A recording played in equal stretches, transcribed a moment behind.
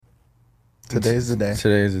Today's the day.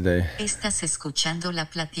 Today is the day. Estás escuchando la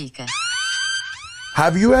platica.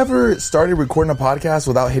 Have you ever started recording a podcast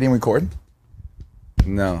without hitting record?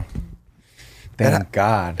 No. Thank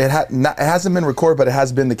God. It hasn't been record, but it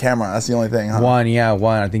has been the camera. That's the only thing, huh?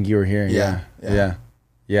 One. I think you were here. Yeah.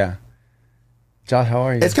 Josh, how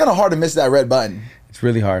are you? It's kind of hard to miss that red button. It's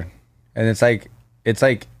really hard. And it's like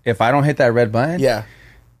if I don't hit that red button, Yeah.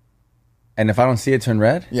 and if I don't see it turn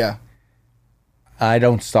red, Yeah. I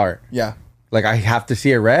don't start. Yeah. Like I have to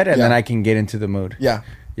see it red, and Yeah. then I can get into the mood. Yeah.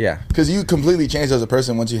 Yeah. Because you completely changed as a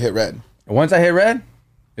person once you hit red. Once I hit red,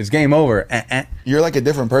 it's game over. You're like a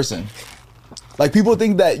different person. Like people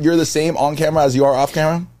think that you're the same on camera as you are off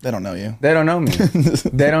camera. They don't know you. They don't know me.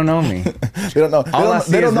 They don't know me. They don't know. All I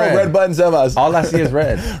see They don't is know red. red button Sebas. All I see is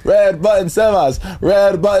red. Red button Sebas.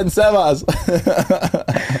 Red button Sebas.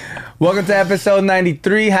 Welcome to episode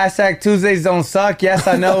 93. Hashtag Tuesdays don't suck. Yes,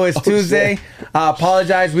 I know it's Tuesday. I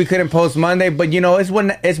apologize we couldn't post Monday, but you know it's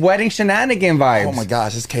wedding shenanigan vibes. Oh my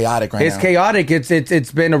gosh, it's chaotic right It's now. chaotic.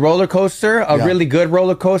 It's been a roller coaster, a Yeah. really good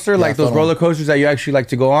roller coaster, like those totally. roller coasters that you actually like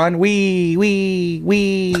to go on. Wee.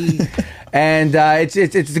 And it's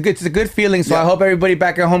a good feeling. So Yeah. I hope everybody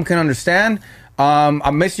back at home can understand. I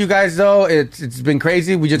miss you guys though. It's been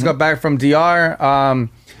crazy. We just got back from DR.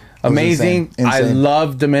 Amazing. insane. I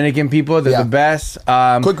love Dominican people. They're Yeah. the best.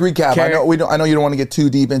 Quick recap. Karen- I know you don't want to get too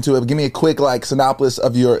deep into it, but give me a quick synopsis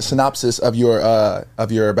of your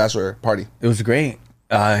bachelor party. It was great.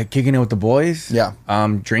 Kicking it with the boys. Yeah.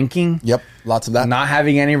 Drinking. Yep, lots of that. Not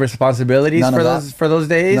having any responsibilities None of that. for those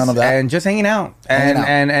days. None of that. And just hanging out. Hanging out.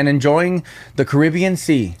 And enjoying the Caribbean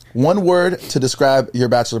Sea. One word to describe your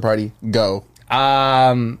bachelor party. Go.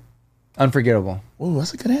 Unforgettable. Ooh,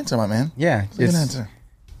 that's a good answer, my man. Yeah. That's a good answer.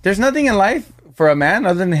 There's nothing in life for a man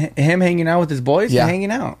other than him hanging out with his boys Yeah. and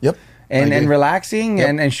hanging out. Yep. I And agree. relaxing Yep.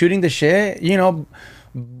 and shooting the shit. You know,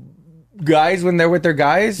 guys when they're with their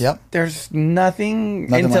guys, Yep. there's nothing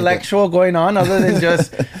like intellectual going on other than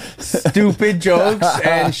just stupid jokes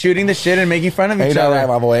and shooting the shit and making fun of each Ain't that other right,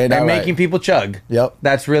 my boy? Ain't that and right? making people chug. Yep.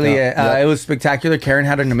 That's really Yep. it. Yep. It was spectacular. Karen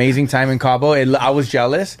had an amazing time in Cabo. I was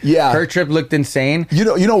jealous. Yeah. Her trip looked insane.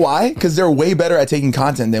 You know why? Because they're way better at taking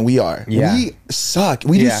content than we are. Yeah. We suck.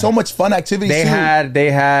 We do Yeah. so much fun activities They too.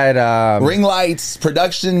 had Ring lights,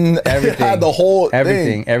 production, everything. had the whole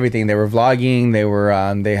thing. Everything. They were vlogging. They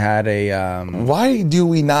were. They had a. Why do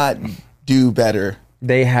we not do better?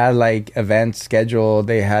 They had like events scheduled.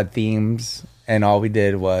 They had themes, and all we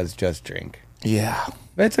did was just drink. Yeah.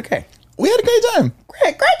 But it's okay. We had a great time.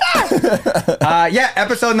 Great time. Yeah,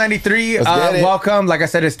 episode 93. Let's get it. Welcome. Like I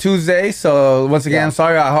said, it's Tuesday. So once again, Yeah. I'm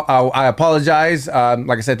sorry. I apologize.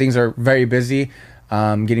 Like I said, things are very busy.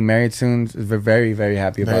 Getting married soon. We're very, very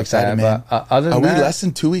happy Very about excited, that. man. But other than Are we that, less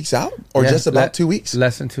than 2 weeks out? Or yeah, just about 2 weeks?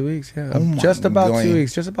 Less than 2 weeks, yeah. my Just about God. 2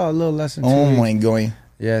 weeks. Just about a little less than 2 Oh weeks. my god.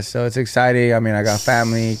 Yeah, so it's exciting. I mean, I got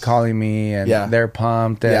family calling me, and Yeah. they're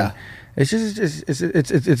pumped. And Yeah. it's just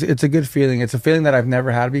it's a good feeling. It's a feeling that I've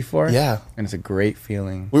never had before. Yeah. and it's a great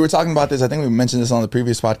feeling. We were talking about this. I think we mentioned this on the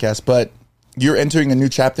previous podcast, but you're entering a new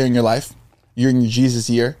chapter in your life. You're in your Jesus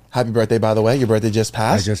year. Happy birthday, by the way. Your birthday just I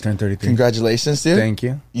passed. just turned 33. Congratulations, dude. Thank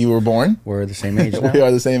you. You were born. We're the same age now. We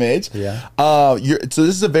are the same age. Yeah. So this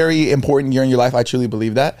is a very important year in your life. I truly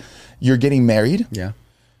believe that. You're getting married. Yeah.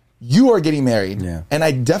 You are getting married. Yeah. And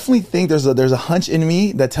I definitely think there's a hunch in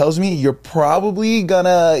me that tells me you're probably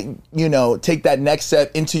gonna, take that next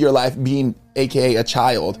step into your life being AKA a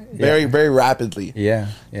child very, very rapidly. Yeah.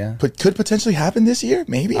 But could potentially happen this year,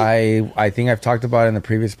 maybe. I think I've talked about it in the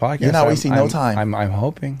previous podcast. You're not wasting no time. I'm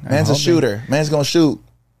hoping. Man's a shooter. Man's gonna shoot.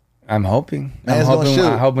 I'm hoping. Man's gonna shoot.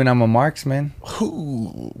 I'm hoping I'm a marksman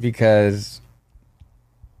Ooh. because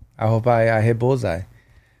I hope I hit bullseye.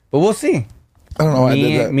 But we'll see. I don't know why I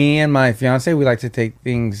did that. Me and my fiance, we like to take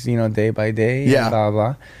things, day by day. Yeah. And blah,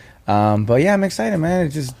 blah. But yeah, I'm excited, man.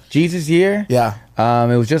 It's just Jesus year. Yeah.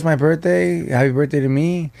 It was just my birthday. Happy birthday to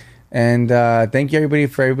me. And thank you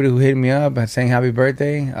for everybody who hit me up saying happy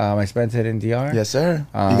birthday. I spent it in DR. Yes, sir.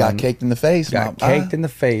 You got caked in the face. Got caked in the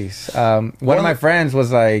face. One of my friends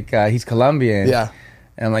was like, he's Colombian. Yeah.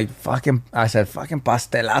 And I'm like, I said, fucking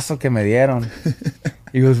pastelazo que me dieron.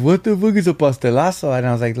 He goes, what the fuck is a pastelazo? And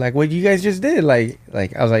I was like what you guys just did? Like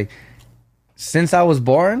I was like, since I was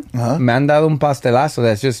born, me han dado un pastelazo.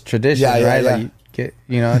 That's just tradition, Yeah, right? yeah. Like,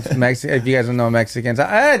 it's Mexican. If you guys don't know Mexicans,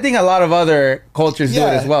 I think a lot of other cultures do it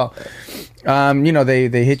as well.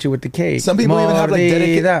 They hit you with the cake. Some people even have like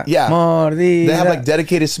dedicated. Yeah. Mordida. They have like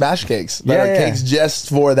dedicated smash cakes that Yeah, are yeah. cakes just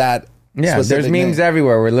for that Yeah, there's specific memes name.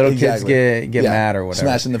 everywhere where little Exactly. kids get Yeah. mad or whatever.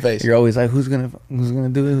 Smash in the face. You're always like, who's gonna do it? Who's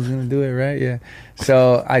gonna do it? Right? Yeah.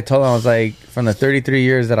 So I told him, I was like, from the 33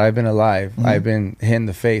 years that I've been alive, I've been hit in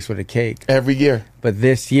the face with a cake. Every year. But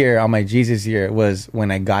this year, on my Jesus year, was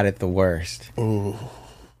when I got it the worst. Ooh.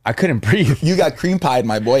 I couldn't breathe. You got cream pied,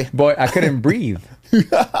 my boy. Boy, I couldn't breathe.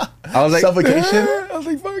 I was like Suffocation? I was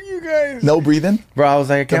like, fuck you guys. No breathing. Bro, I was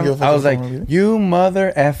like, Don't give a fuck I was if like, someone read it? you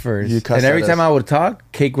mother effers. You cuss And every at time us. I would talk,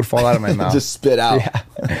 cake would fall out of my mouth. Just spit out.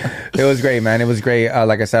 It was great, man. It was great.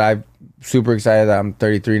 Like I said, I'm super excited that I'm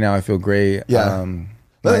 33 now. I feel great. Yeah.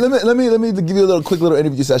 Let me give you a quick little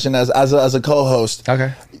interview session as a co-host.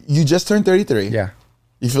 Okay. You just turned 33. Yeah.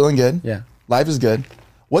 You feeling good? Yeah. Life is good.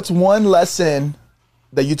 What's one lesson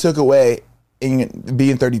that you took away in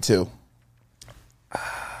being 32?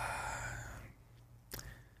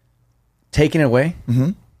 Taking it away.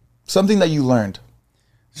 Something that you learned.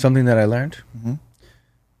 Something that I learned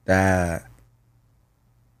that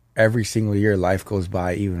every single year life goes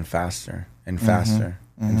by even faster and faster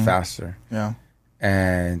and faster, Yeah.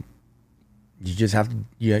 and you just have to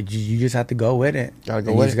you just have to go with it. Gotta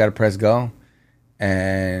go And with you just it. got to press go,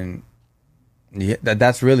 and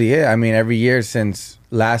that's really it. I mean, every year since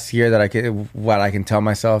last year, what I can tell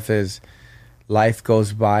myself is life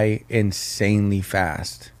goes by insanely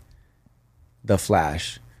fast. The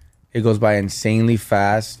Flash. It goes by insanely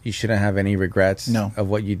fast. You shouldn't have any regrets of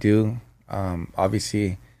what you do.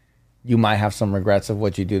 Obviously, you might have some regrets of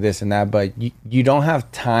what you do, this and that, but you don't have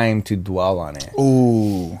time to dwell on it.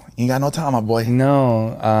 Ooh, you ain't got no time, my boy.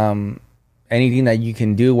 No. Anything that you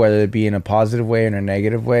can do, whether it be in a positive way or in a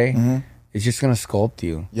negative way, it's just going to sculpt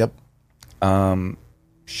you. Yep.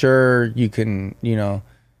 Sure, you can,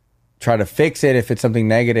 try to fix it if it's something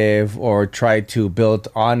negative, or try to build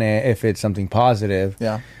on it if it's something positive.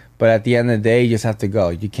 Yeah. But at the end of the day, you just have to go.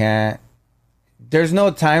 You can't. There's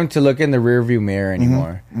no time to look in the rearview mirror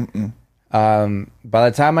anymore. By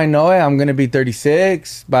the time I know it, I'm gonna be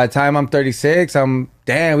 36. By the time I'm 36,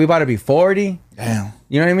 we about to be 40. Damn.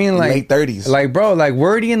 You know what I mean? Like Late 30s. Like, bro, like we're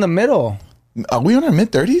already in the middle. Are we in our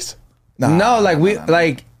mid 30s?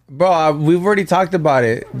 Bro, we've already talked about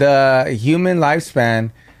it. The human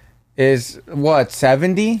lifespan is what,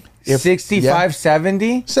 70? 65,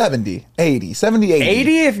 70? 70, 80, 70, 80.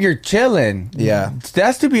 80 if you're chilling. Yeah.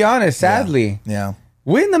 That's to be honest, sadly. Yeah.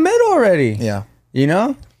 We're in the middle already. Yeah. You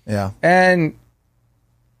know? Yeah. And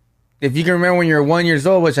if you can remember when you were 1 year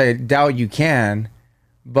old, which I doubt you can,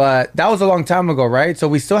 but that was a long time ago, right? So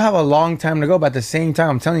we still have a long time to go, but at the same time,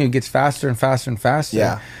 I'm telling you, it gets faster and faster and faster.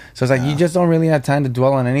 Yeah. So it's like you just don't really have time to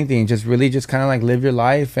dwell on anything. Just really just kind of like live your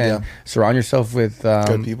life and surround yourself with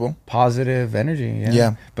good people, positive energy.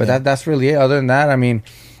 Yeah. But that's really it. Other than that, I mean,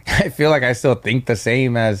 I feel like I still think the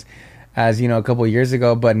same as a couple of years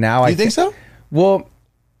ago, but now You think so? Well,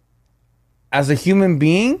 as a human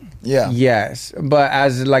being, yes. But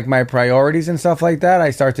as like my priorities and stuff like that, I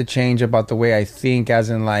start to change about the way I think, as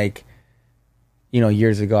in like,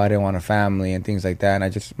 years ago I didn't want a family and things like that.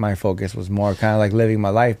 And my focus was more kind of like living my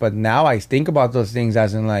life. But now I think about those things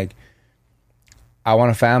as in like, I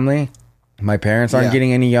want a family. My parents aren't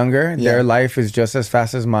getting any younger. Yeah. Their life is just as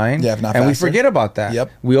fast as mine. Yeah, if not and we faster. forget about that.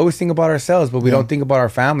 Yep. We always think about ourselves, but we don't think about our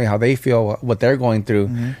family, how they feel, what they're going through.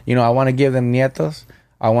 I want to give them nietos.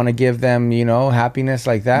 I want to give them, happiness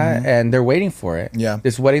like that. And they're waiting for it. Yeah.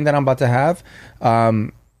 This wedding that I'm about to have,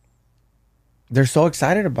 they're so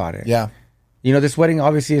excited about it. Yeah. This wedding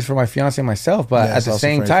obviously is for my fiance and myself, but Yeah, at it's the also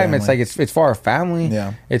same for your time, it's family. like it's for our family.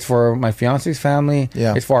 Yeah. It's for my fiance's family.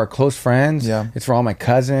 Yeah. It's for our close friends. Yeah. It's for all my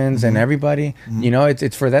cousins and everybody.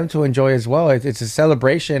 It's for them to enjoy as well. It's a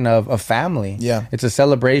celebration of family. Yeah. It's a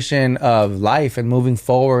celebration of life and moving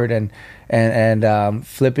forward and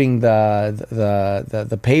flipping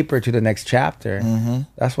the paper to the next chapter.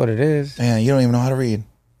 That's what it is. Man, you don't even know how to read.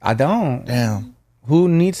 I don't. Damn. Who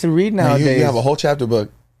needs to read Man, nowadays? you have a whole chapter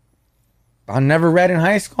book. I never read in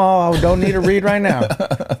high school. I don't need to read right now.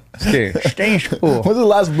 Stay in school. What's the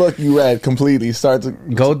last book you read completely? Start to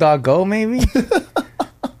Go Dog Go, maybe?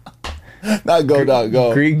 not go dog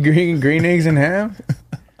go. Green eggs and ham?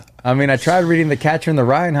 I mean, I tried reading The Catcher in the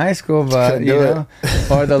Rye in high school, but, Couldn't do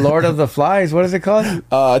it. or The Lord of the Flies. What is it called?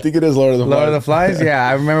 I think it is Lord of the Flies. Lord of the Flies? Yeah,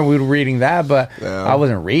 I remember we were reading that, but Yeah. I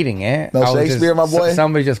wasn't reading it. No I was Shakespeare, my boy?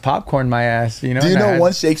 Somebody just popcorned my ass, Do you and I know had-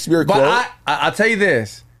 one Shakespeare But quote? I'll tell you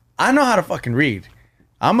this. I know how to fucking read.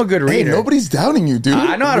 I'm a good Hey, reader. nobody's doubting you, dude.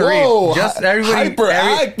 I know how to Whoa, read. Just everybody,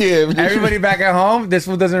 hyperactive. everybody back at home. This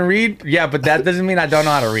one doesn't read. Yeah, but that doesn't mean I don't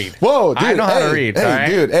know how to read. Whoa, dude. I know how to hey, read. Hey, all right?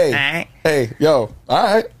 dude. Hey, Alright. hey, yo. All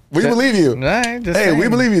right, we believe you. All right, just Hey, saying. we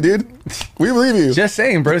believe you, dude. We believe you. Just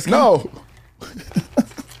saying, broski. no.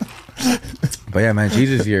 But yeah, man,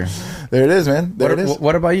 Jesus year. There it is, man. There it is.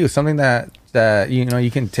 What about you? Something that you know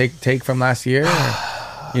you can take from last year?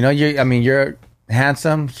 You know, you're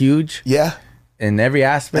handsome, huge. Yeah. In every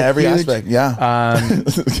aspect. Every huge. aspect, yeah.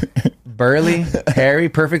 Burly, hairy,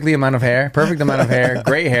 perfect amount of hair,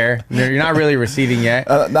 great hair. You're not really receding yet.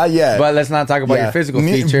 Not yet. But let's not talk about your physical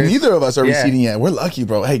features. Neither of us are receding yet. We're lucky,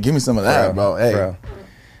 bro. Hey, give me some of that, bro. Hey.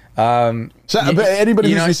 But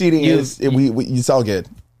anybody who's receding it's all good.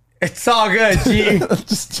 It's all good.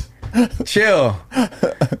 Just chill.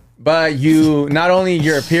 But you, not only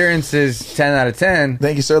your appearance is 10 out of 10.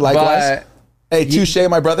 Thank you, sir. Likewise. Hey, touche,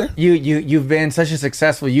 my brother. You've been such a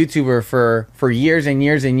successful YouTuber for years and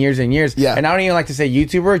years and years and years. Yeah. And I don't even like to say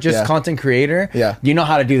YouTuber, just content creator. Yeah. You know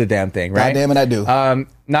how to do the damn thing, right? God damn it, I do.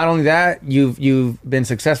 Not only that, you've been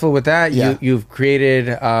successful with that. Yeah. You've created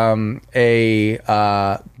a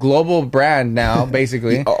global brand now,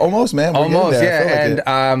 basically. Almost, man. Almost, yeah.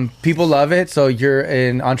 And people love it. So you're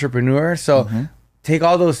an entrepreneur. So take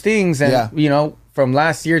all those things and you know, from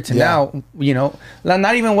last year to now, you know,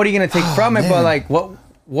 not even what are you going to take from it, but like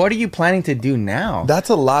what are you planning to do now? That's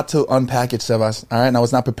a lot to unpackage, Sebas. All right, and I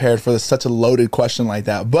was not prepared for such a loaded question like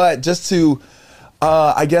that. But just to,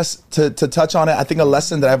 I guess to touch on it, I think a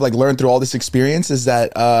lesson that I've like learned through all this experience is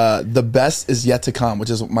that the best is yet to come, which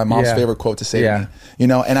is my mom's favorite quote to say to me. You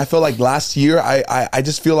know, and I feel like last year, I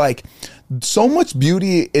just feel like so much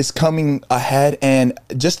beauty is coming ahead, and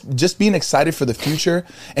just being excited for the future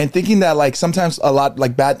and thinking that like sometimes a lot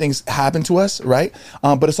like bad things happen to us, right?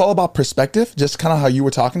 But it's all about perspective, just kind of how you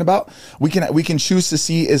were talking about. We can choose to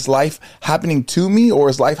see, is life happening to me or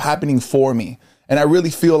is life happening for me? And I really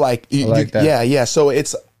feel like, yeah. So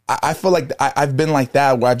I feel like I've been like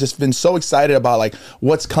that, where I've just been so excited about like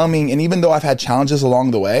what's coming. And even though I've had challenges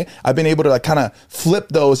along the way, I've been able to like kind of flip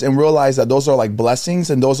those and realize that those are like blessings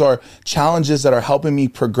and those are challenges that are helping me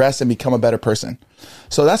progress and become a better person.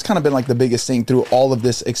 So that's kind of been like the biggest thing through all of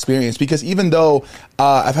this experience, because even though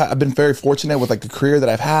I've been very fortunate with like the career that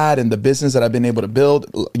I've had and the business that I've been able to build,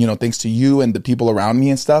 you know, thanks to you and the people around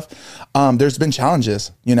me and stuff, there's been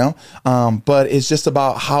challenges, you know, but it's just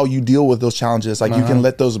about how you deal with those challenges. Like you can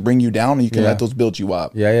let those bring you down, and you can let those build you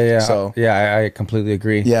up. Yeah. So I completely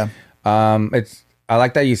agree. Yeah. I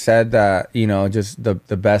like that you said that, you know, just the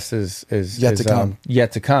best is yet to come.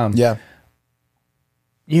 Yet to come. Yeah.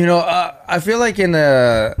 You know, I feel like in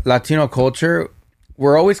the Latino culture,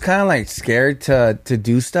 we're always kind of like scared to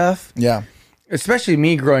do stuff. Yeah. Especially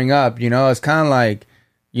me growing up, you know, it's kind of like,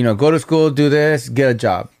 you know, go to school, do this, get a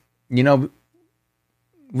job. You know,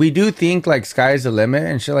 we do think like sky's the limit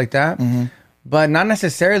and shit like that, but not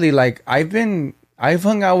necessarily. Like I've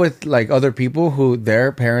hung out with like other people who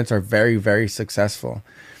their parents are very, very successful.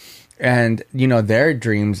 And, you know, their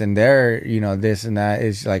dreams and their, you know, this and that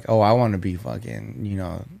is like, oh, I want to be fucking, you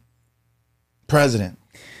know, president.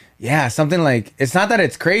 Yeah, something like, it's not that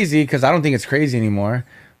it's crazy, because I don't think it's crazy anymore.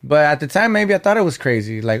 But at the time, maybe I thought it was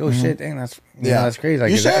crazy. Like, oh shit, dang, that's know, that's crazy.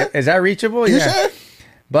 Like, is that reachable? You sure?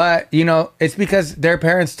 But, you know, it's because their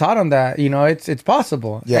parents taught them that, you know, it's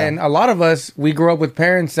possible. Yeah. And a lot of us, we grew up with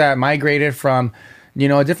parents that migrated from, you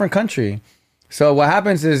know, a different country. So what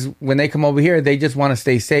happens is when they come over here, they just want to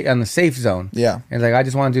stay safe on the safe zone. Yeah. And like, I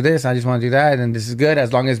just want to do this. I just want to do that. And this is good.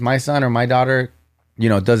 As long as my son or my daughter, you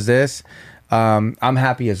know, does this, I'm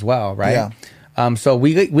happy as well. Right. Yeah. So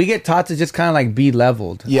we get taught to just kind of like be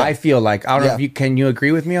leveled. Yeah. I feel like, I don't know if can you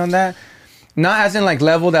agree with me on that? Not as in like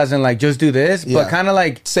leveled, as in like just do this, but kind of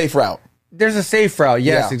like safe route. There's a safe route.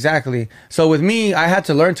 Yes, exactly. So with me, I had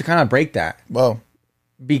to learn to kind of break that. Whoa.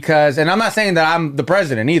 Because, and I'm not saying that I'm the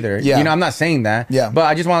president either. Yeah. You know, I'm not saying that. Yeah. But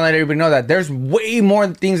I just want to let everybody know that there's way more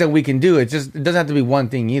things that we can do. It doesn't have to be one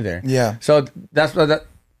thing either. Yeah. So that's what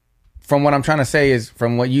from what I'm trying to say is,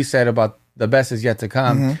 from what you said about the best is yet to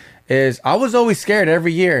come, is I was always scared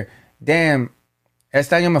every year. Damn,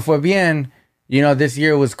 este año me fue bien. You know, this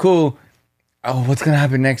year was cool. Oh, what's going to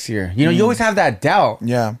happen next year? You know, you always have that doubt.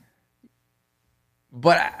 Yeah.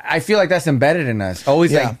 But I feel like that's embedded in us.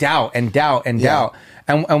 Always like doubt and doubt and doubt.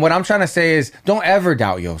 And what I'm trying to say is, don't ever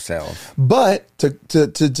doubt yourself. But to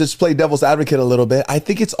just play devil's advocate a little bit, I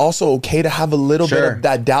think it's also okay to have a little bit of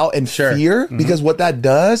that doubt and fear, because what that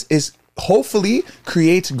does is hopefully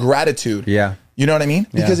creates gratitude. Yeah. You know what I mean?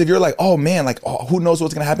 Because if you're like, oh man, like, oh, who knows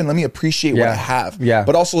what's going to happen? Let me appreciate what I have. Yeah.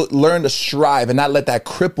 But also learn to strive and not let that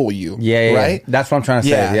cripple you. Yeah. Right? That's what I'm trying to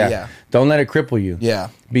say. Yeah. Don't let it cripple you. Yeah.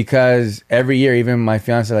 Because every year, even my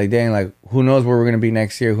fiance, like, dang, like, who knows where we're going to be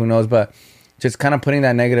next year? Who knows? But just kind of putting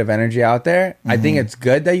that negative energy out there. I think it's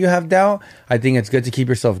good that you have doubt. I think it's good to keep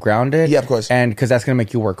yourself grounded. Yeah, of course. And because that's going to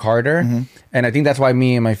make you work harder. And I think that's why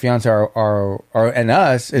me and my fiance are and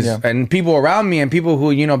us is and people around me and people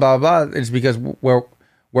who, you know, blah, blah, blah, it's because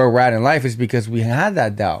where we're at in life is because we had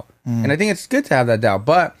that doubt. And I think it's good to have that doubt,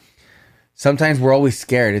 but sometimes we're always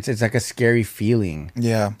scared. It's like a scary feeling.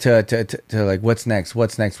 Yeah. To like, what's next?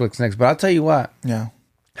 What's next? What's next? But I'll tell you what. Yeah.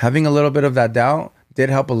 Having a little bit of that doubt did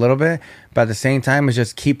help a little bit, but at the same time, it's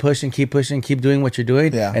just keep pushing, keep doing what you're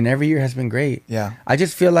doing. Yeah. And every year has been great. Yeah. I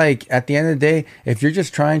just feel like at the end of the day, if you're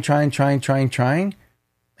just trying,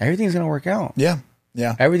 everything's gonna work out. Yeah.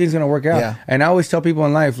 Yeah. Everything's gonna work out. Yeah. And I always tell people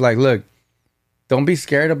in life, like, look, don't be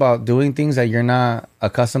scared about doing things that you're not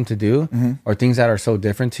accustomed to do or things that are so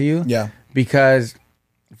different to you. Yeah. Because,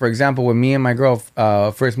 for example, when me and my girl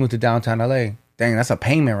first moved to downtown LA, dang, that's a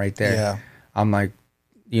payment right there. Yeah. I'm like,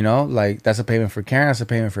 you know, like that's a payment for Karen, that's a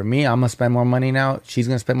payment for me. I'm gonna spend more money now. She's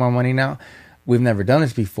gonna spend more money now. We've never done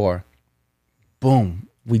this before. Boom,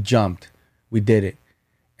 we jumped, we did it,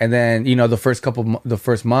 and then you know the first month,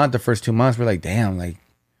 the first 2 months, we're like, damn, like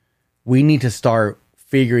we need to start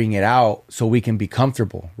figuring it out so we can be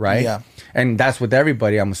comfortable, right? Yeah. And that's with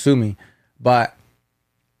everybody, I'm assuming. But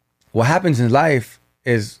what happens in life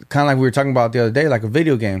is kind of like we were talking about the other day, like a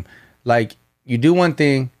video game. Like you do one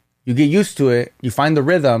thing, you get used to it, you find the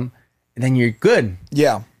rhythm, and then you're good.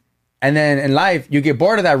 Yeah. And then in life, you get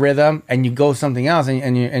bored of that rhythm, and you go something else,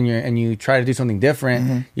 and you try to do something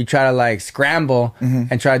different. You try to like scramble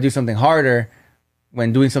and try to do something harder.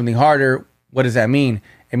 When doing something harder, what does that mean?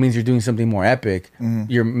 It means you're doing something more epic.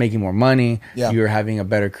 You're making more money. Yeah. You're having a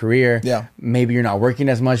better career. Yeah. Maybe you're not working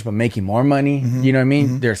as much, but making more money. You know what I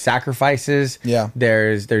mean? There's sacrifices. Yeah.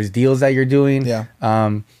 There's deals that you're doing. Yeah.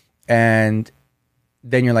 And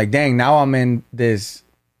then you're like, dang, now I'm in this.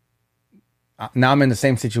 Now I'm in the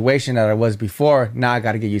same situation that I was before. Now I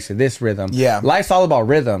got to get used to this rhythm. Yeah. Life's all about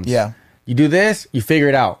rhythms. Yeah. You do this, you figure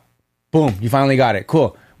it out. Boom, you finally got it.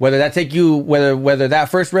 Cool. Whether that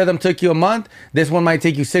first rhythm took you a month, this one might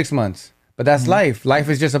take you 6 months. But that's life. Life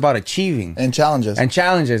is just about achieving. And challenges.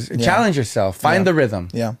 Challenge yourself. Find the rhythm.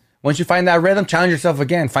 Yeah. Once you find that rhythm, challenge yourself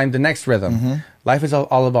again. Find the next rhythm. Life is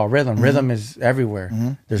all about rhythm. Rhythm is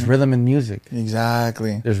everywhere. There's rhythm in music.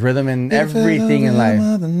 Exactly. There's rhythm in everything in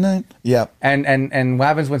life. Yeah. And what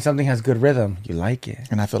happens when something has good rhythm? You like it.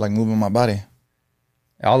 And I feel like moving my body.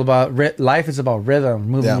 All about life is about rhythm,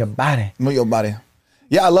 moving your body. Move your body.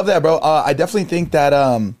 Yeah, I love that, bro. I definitely think that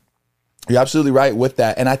you're absolutely right with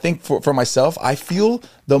that. And I think for myself, I feel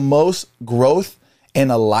the most growth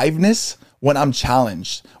and aliveness when I'm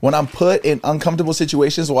challenged, when I'm put in uncomfortable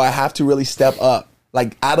situations where I have to really step up,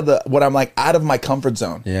 like out of my comfort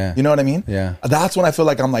zone. Yeah. You know what I mean? Yeah. That's when I feel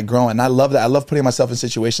like I'm like growing. And I love that. I love putting myself in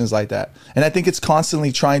situations like that. And I think it's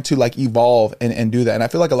constantly trying to like evolve and do that. And I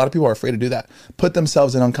feel like a lot of people are afraid to do that. Put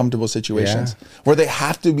themselves in uncomfortable situations where they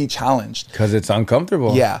have to be challenged. Because it's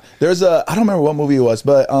uncomfortable. Yeah. I don't remember what movie it was,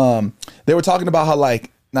 but they were talking about how like,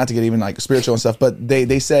 not to get even like spiritual and stuff, but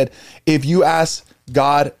they said, if you ask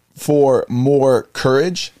God for more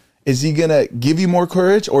courage, is he gonna give you more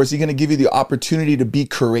courage, or is he gonna give you the opportunity to be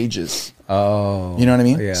courageous? Oh, you know what I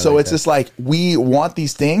mean? Yeah, so like it's that. just like we want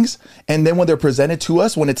these things, and then when they're presented to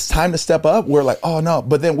us, when it's time to step up, we're like, oh no,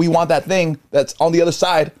 but then we want that thing that's on the other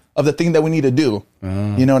side of the thing that we need to do.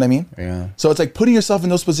 You know what I mean? Yeah. So it's like putting yourself in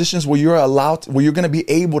those positions where you're where you're gonna be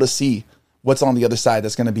able to see what's on the other side.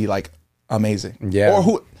 That's gonna be like amazing. Yeah.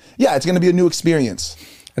 Or it's gonna be a new experience.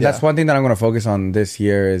 And that's one thing that I'm going to focus on this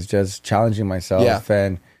year is just challenging myself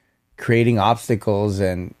and creating obstacles,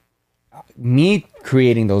 and me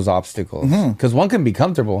creating those obstacles. Because one can be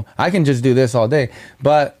comfortable. I can just do this all day.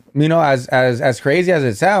 But, you know, as crazy as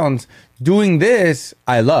it sounds, doing this,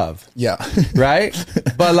 I love. Yeah. Right?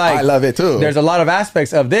 But like, I love it too. There's a lot of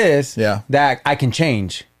aspects of this Yeah. that I can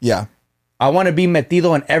change. Yeah. I want to be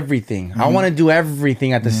metido in everything. I want to do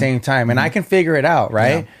everything at the same time. And I can figure it out,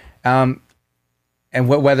 right? And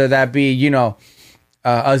whether that be, you know,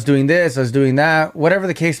 us doing this, us doing that, whatever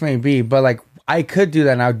the case may be. But like, I could do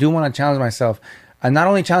that, and I do want to challenge myself. And not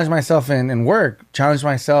only challenge myself in work, challenge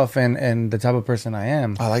myself in the type of person I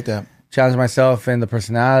am. I like that. Challenge myself in the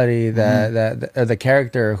personality, the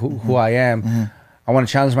character, who I am. I want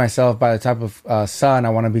to challenge myself by the type of son I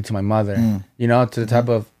want to be to my mother. You know, to the type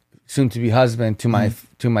of soon-to-be husband, to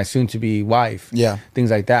my soon-to-be wife. Yeah. Things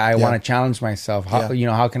like that. I want to challenge myself. How, you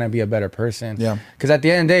know, how can I be a better person? Yeah. Because at the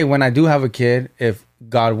end of the day, when I do have a kid, if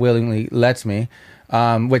God willingly lets me,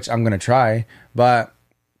 which I'm going to try, but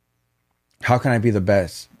how can I be the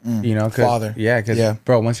best? You know? Father. Yeah, because,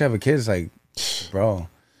 bro, once you have a kid, it's like, bro.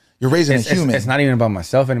 You're raising a human. It's not even about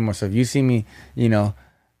myself anymore. So if you see me, you know,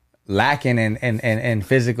 lacking in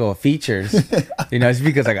physical features. You know, it's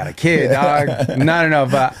because I got a kid, dog. No.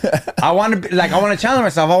 But I want to be like, I want to challenge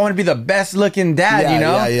myself. I want to be the best looking dad. You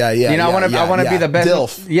know, yeah. You know, I want to be the best.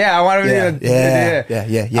 Dilf. Yeah, I want to be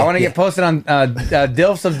yeah. I want to get posted on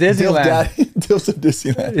Dilfs of Disneyland. Dilfs of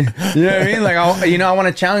Disneyland. You know what I mean? Like, I want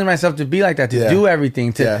to challenge myself to be like that, to do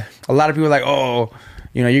everything. A lot of people are like, oh,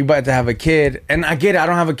 you know, you're about to have a kid, and I get it. I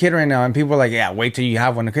don't have a kid right now, and people are like, yeah, wait till you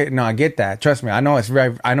have one. No, I get that. Trust me, I know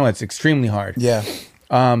it's extremely hard. Yeah.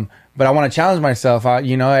 But I want to challenge myself.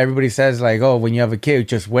 You know, everybody says like, oh, when you have a kid,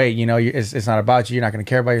 just wait. You know, it's not about you. You're not going to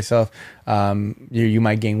care about yourself. You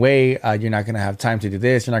might gain weight. You're not going to have time to do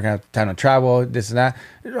this. You're not going to have time to travel. This and that.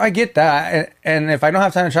 I get that. And if I don't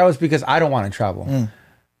have time to travel, it's because I don't want to travel.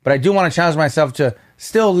 But I do want to challenge myself to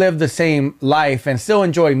still live the same life and still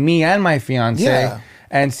enjoy me and my fiance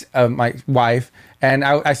and my wife. And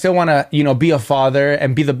I still want to, you know, be a father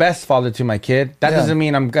and be the best father to my kid. That doesn't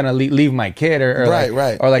mean I'm going to leave my kid or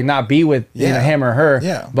like not be with you know, him or her.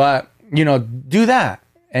 Yeah. But, you know, do that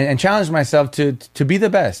and challenge myself to be the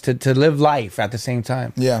best, to live life at the same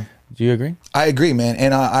time. Yeah. Do you agree? I agree, man.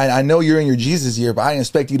 And I know you're in your Jesus year, but I didn't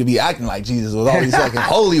expect you to be acting like Jesus with all these fucking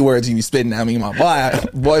holy words you be spitting at me, my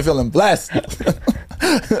boy feeling blessed.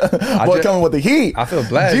 Coming with the heat. I feel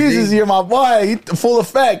blessed. Jesus year, my boy. Full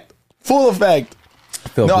effect.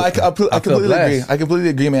 I completely agree. I completely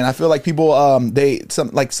agree, man. I feel like people,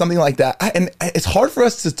 something like that. And it's hard for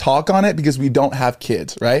us to talk on it because we don't have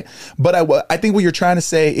kids, right? But I think what you're trying to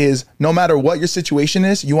say is no matter what your situation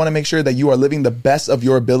is, you want to make sure that you are living the best of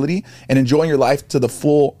your ability and enjoying your life to the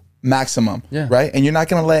full maximum, right? And you're not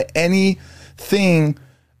going to let anything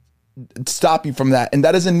stop you from that. And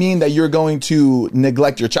that doesn't mean that you're going to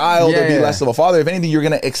neglect your child or be less of a father. If anything, you're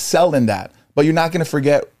going to excel in that. But you're not going to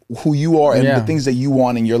forget who you are and the things that you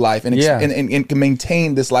want in your life and can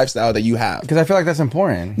maintain this lifestyle that you have. Because I feel like that's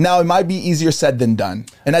important. Now, it might be easier said than done.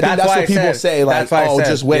 And I think that's what people say, like,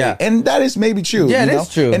 just wait. Yeah. And that is maybe true. Yeah, it is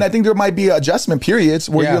true. And I think there might be adjustment periods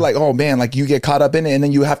where you're like, oh man, like you get caught up in it and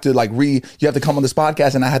then you have to you have to come on this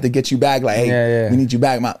podcast and I have to get you back. Like, hey, we need you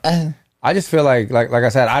back. I just feel like I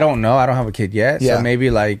said, I don't know. I don't have a kid yet. So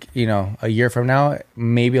maybe like, you know, a year from now,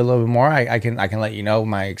 maybe a little bit more, I can let you know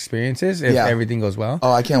my experiences if everything goes well.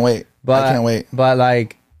 Oh, I can't wait. I can't wait. But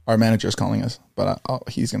like, our manager's calling us, but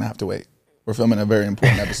he's going to have to wait. We're filming a very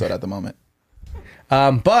important episode at the moment.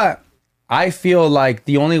 But I feel like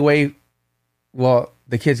the only way,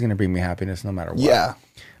 the kid's going to bring me happiness no matter what. Yeah.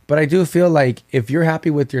 But I do feel like if you're happy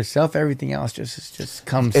with yourself, everything else just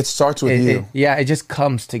comes. It starts with you. It just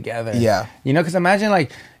comes together. Yeah. You know, because imagine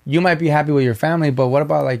like you might be happy with your family, but what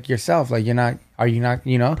about like yourself? Like are you not,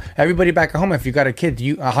 you know, everybody back at home, if you got a kid,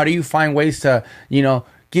 how do you find ways to, you know,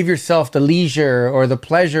 give yourself the leisure or the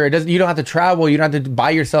pleasure? You don't have to travel. You don't have to buy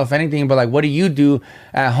yourself anything, but like, what do you do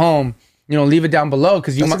at home? You know, leave it down below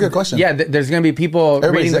because that's a good question. Yeah, there's gonna be people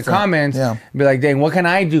reading the comments. Yeah. Be like, dang, what can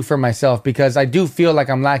I do for myself? Because I do feel like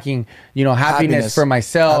I'm lacking, you know, happiness for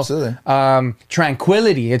myself. Absolutely.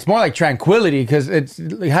 Tranquility. It's more like tranquility because it's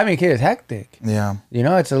like, having a kid is hectic. Yeah. You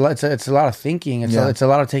know, it's a lot of thinking. It's a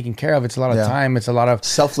lot of taking care of. It's a lot of time. It's a lot of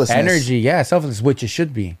selflessness, energy. Yeah, selflessness, which it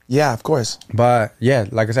should be. Yeah, of course. But yeah,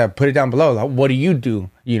 like I said, put it down below. Like, what do you do?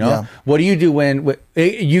 You know, what do you do when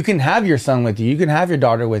you can have your son with you? You can have your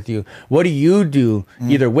daughter with you. What do you do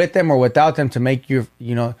either with them or without them to make you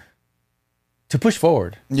know, to push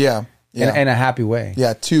forward? Yeah. In a happy way.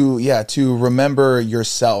 Yeah. To remember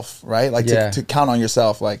yourself, right? Like to count on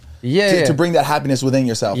yourself, like to bring that happiness within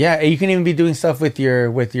yourself. Yeah. You can even be doing stuff with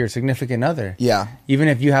your significant other. Yeah. Even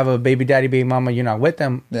if you have a baby daddy, baby mama, you're not with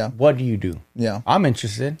them. Yeah. What do you do? Yeah. I'm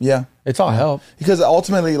interested. Yeah. It's all help. Because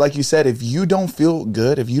ultimately, like you said, if you don't feel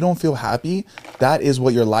good, if you don't feel happy, that is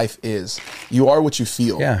what your life is. You are what you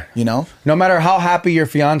feel. Yeah. You know? No matter how happy your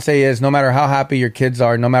fiance is, no matter how happy your kids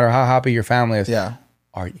are, no matter how happy your family is. Yeah.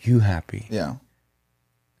 Are you happy? Yeah.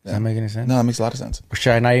 Does that make any sense? No, that makes a lot of sense.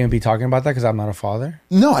 Should I not even be talking about that because I'm not a father?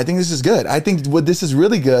 No, I think this is good. I think this is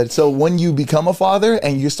really good. So when you become a father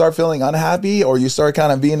and you start feeling unhappy or you start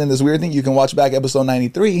kind of being in this weird thing, you can watch back episode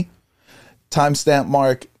 93, timestamp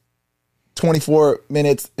mark 24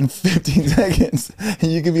 minutes and 15 seconds.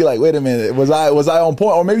 And you can be like, wait a minute, was I on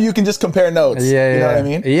point? Or maybe you can just compare notes. Yeah, you know what I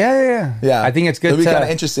mean? Yeah. I think it's good. It'll be kind of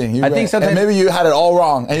interesting. I think sometimes, and maybe you had it all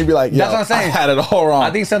wrong. And you'd be like, that's what I'm saying. I had it all wrong. I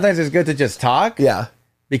think sometimes it's good to just talk. Yeah.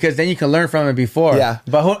 Because then you can learn from it before. Yeah.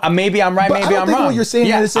 But maybe I'm right, but maybe I'm wrong. What you're saying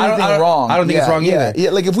is anything wrong. I don't think it's wrong either.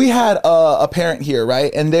 Yeah, like if we had a parent here,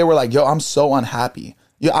 right? And they were like, yo, I'm so unhappy.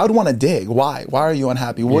 Yeah, I would want to dig. Why? Why are you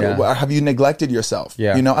unhappy? What have you neglected yourself?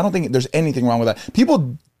 Yeah. You know, I don't think there's anything wrong with that.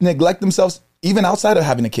 People neglect themselves even outside of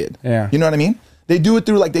having a kid. Yeah. You know what I mean? They do it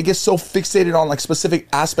through like they get so fixated on like specific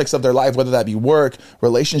aspects of their life, whether that be work,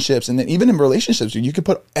 relationships, and then even in relationships, you can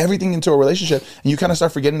put everything into a relationship and you kind of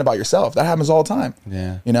start forgetting about yourself. That happens all the time.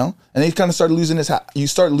 Yeah. You know, and then you kind of start losing you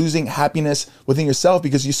start losing happiness within yourself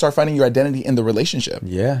because you start finding your identity in the relationship.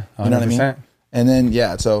 Yeah, 100%. You know what I mean? And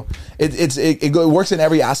then so it works in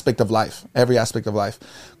every aspect of life. Every aspect of life.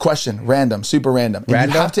 Question, random, super random. And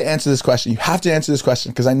you have to answer this question. You have to answer this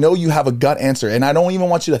question because I know you have a gut answer, and I don't even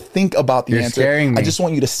want you to think about the answer. Scaring me. I just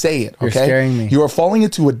want you to say it. Okay. You're scaring me. You are falling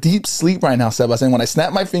into a deep sleep right now, Sebastian. When I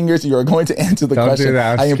snap my fingers, you are going to answer the Don't question. do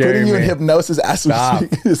that. I am putting you in Me. hypnosis as we Stop.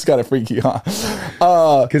 speak. It's gotta freak you out.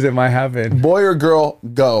 Because it might happen. Boy or girl?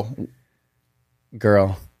 Go.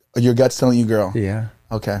 Girl. Your gut's telling you girl. Yeah.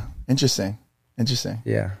 Okay. Interesting.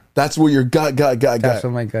 Yeah. That's where your gut. That's what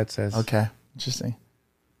my gut says. Okay. Interesting.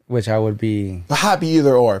 Which I would be. But happy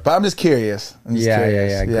either or. But I'm just curious.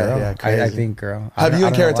 Yeah. Girl. Crazy. I think girl. Have you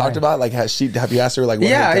and Kara know why. talked about like have you asked her like what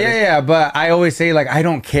her gut is? Yeah. But I always say like I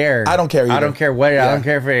don't care. I don't care either. I don't care what. Yeah. I don't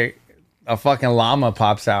care if a fucking llama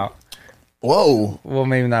pops out. Whoa. Well,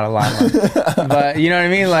 maybe not a llama, but you know what I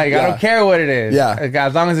mean. Like I don't care what it is. Yeah. Like,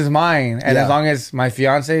 as long as it's mine, and Yeah. as long as my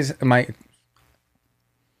fiance's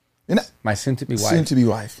You know, my soon-to-be wife. soon to be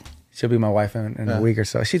wife. She'll be my wife in a week or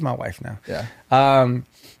so. She's my wife now. Yeah.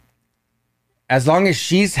 As long as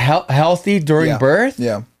she's healthy during birth,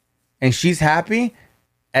 Yeah. and she's happy,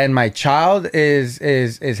 and my child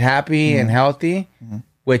is happy and healthy,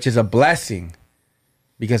 which is a blessing,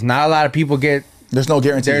 because not a lot of people get. There's no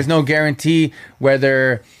guarantee. There's no guarantee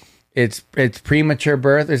whether it's premature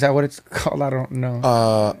birth. Is that what it's called? I don't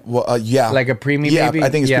know. Yeah. Like a preemie yeah, baby? I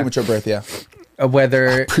think it's Yeah. premature birth, yeah.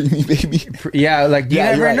 Whether Preemie baby. yeah, like you Yeah,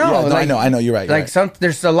 never you're right. know. Yeah, no, like, I know, you're right. You're Like right.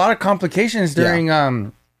 there's a lot of complications during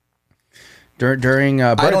during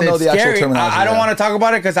birth. I don't know It's the actual scary. terminology, I don't yeah. want to talk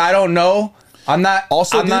about it because I don't know. I'm not.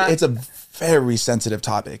 Also, I'm dude, not, it's a very sensitive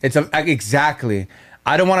topic. exactly.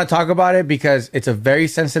 I don't want to talk about it because it's a very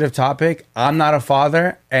sensitive topic. I'm not a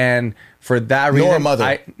father, and for that reason,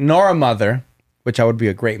 nor a mother, which I would be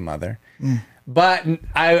a great mother. But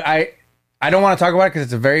I don't want to talk about it because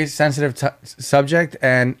it's a very sensitive subject,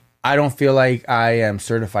 and I don't feel like I am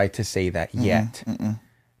certified to say that yet.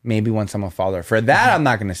 Maybe once I'm a father. For that, I'm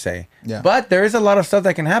not going to say. Yeah. But there is a lot of stuff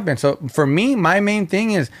that can happen. So for me, my main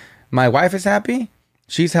thing is my wife is happy,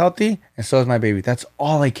 she's healthy, and so is my baby. That's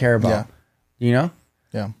all I care about. Yeah. You know?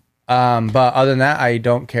 Yeah. But other than that, I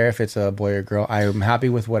don't care if it's a boy or girl. I'm happy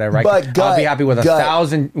with whatever. But I'll be happy with a gut.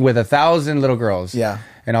 thousand little girls. Yeah.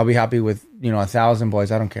 And I'll be happy with 1,000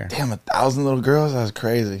 boys. I don't care. Damn, 1,000 little girls? That's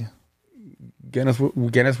crazy. Guinness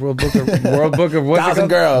World Book of what's it 1,000 called?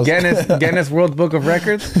 girls. Guinness World Book of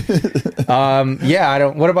Records. Yeah, I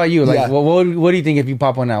don't. What about you? Like, Yeah. what do you think if you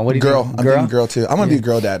pop one out? What do you Girl. think? I'm thinking girl too. I'm going to be a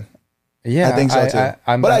girl dad. Yeah, I think so too.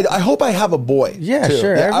 But I hope I have a boy. Yeah, too.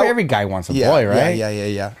 sure. Yeah, Every guy wants a boy, right?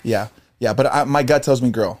 Yeah. But my gut tells me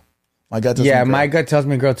girl. My gut tells me girl. My gut tells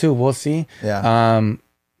me girl too. We'll see. Yeah.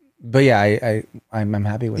 But yeah, I'm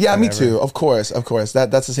happy with. Yeah, me whatever. too. Of course.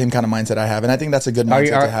 That's the same kind of mindset I have, and I think that's a good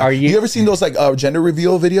mindset to have. are you- you ever seen those like gender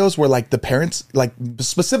reveal videos where like the parents, like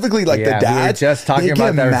specifically like the Yeah, dad, we were just talking they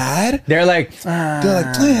about get that. mad? They're like, They're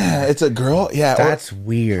like, it's a girl. Yeah, that's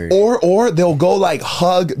weird. or they'll go like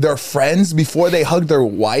hug their friends before they hug their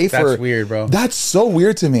wife. That's weird, bro. That's so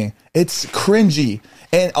weird to me. It's cringy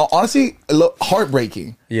and honestly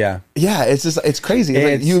heartbreaking. Yeah. Yeah, it's crazy.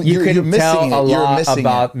 Like, You you're can missing tell it. a You're lot missing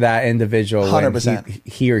about it. that individual 100%. when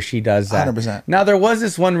he or she does that. 100%. Now there was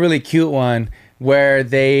this one really cute one where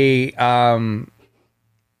they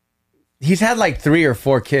he's had like 3 or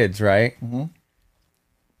 4 kids, right? Mm-hmm.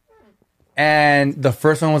 And the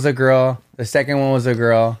first one was a girl, the second one was a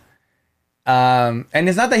girl. And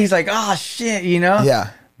it's not that he's like, oh shit, Yeah.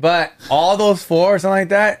 But all those 4 or something like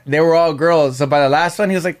that, they were all girls. So by the last one,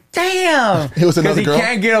 he was like, "Damn!" It was another girl? He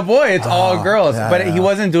can't get a boy; it's all girls. yeah, but yeah. he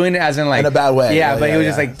wasn't doing it as in like In a bad way. Yeah, Yeah, but yeah, he was yeah.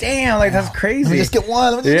 just like, "Damn!" Like that's crazy. Let me just get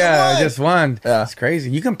one. Let me just get yeah, one. just one. Yeah. It's crazy.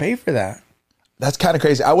 You can pay for that. That's kind of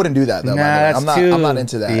crazy. I wouldn't do that though. Nah, by the way. that's I'm not too-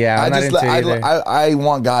 into that. yeah, I'm not into it either. I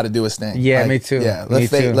want God to do his thing. Yeah, me too. Yeah, Me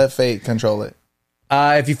too. let fate control it.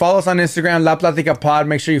 If you follow us on Instagram, La Platica Pod,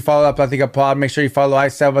 make sure you follow La Platica Pod. Make sure you follow I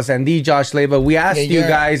Sebas and the Josh Leva. We asked you Yeah.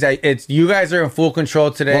 guys, you guys are in full control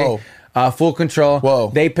today. Whoa. Full control. Whoa.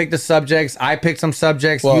 They picked the subjects. I picked some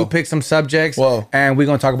subjects. Whoa. You picked some subjects. Whoa. And we're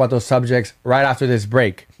going to talk about those subjects right after this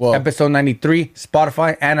break. Whoa. Episode 93,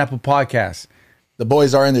 Spotify and Apple Podcasts. The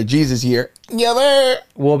boys are in their Jesus year. Yeah,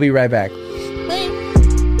 We'll be right back.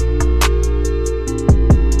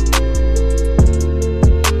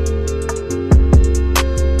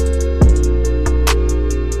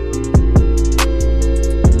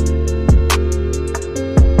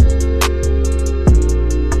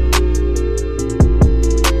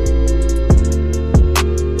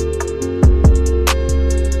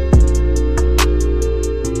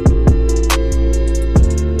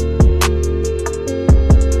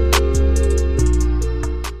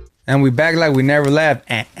 And we back like we never left.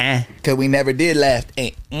 Cause we never did laugh.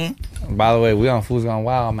 By the way, we on Fools Gone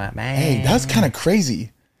Wild, man. Hey, that's kind of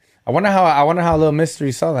crazy. I wonder how Little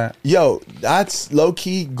Mystery saw that. Yo, that's low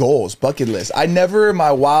key goals, bucket list. I never in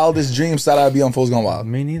my wildest dreams thought I'd be on Fools Gone Wild.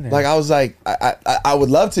 Me neither. Like I was like, I would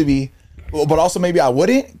love to be, but also maybe I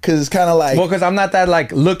wouldn't, because it's kind of like, Well, because I'm not that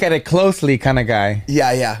like look at it closely kind of guy.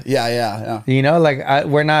 yeah. You know, like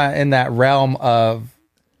we're not in that realm of,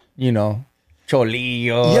 you know,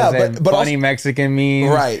 cholillos and but funny also, Mexican memes.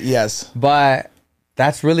 right? Yes, But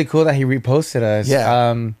that's really cool that he reposted us.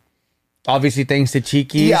 Yeah. Obviously, thanks to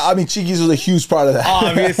Cheekies. yeah. I mean, Cheekies was a huge part of that.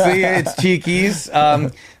 Obviously, it's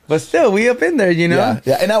Cheekies. But still, we up in there, you know?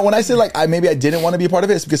 Yeah. And when I say like maybe I didn't want to be a part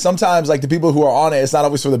of it, it's because sometimes like the people who are on it, it's not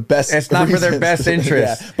always for the best. It's not for their best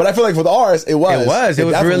interest. Yeah. But I feel like with ours, it was. It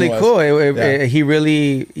was really definitely was. cool.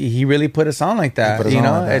 He really put us on like that. You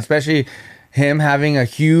know, especially him having a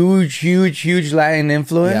huge Latin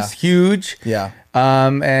influence. Yeah. Huge. Yeah.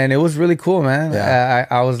 And it was really cool, man. Yeah.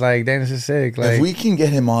 I was like, damn, this is sick. Like, If we can get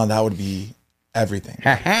him on, that would be everything.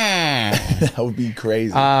 That would be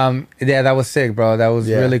crazy. yeah, that was sick, bro. That was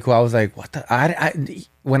really cool. I was like, what the?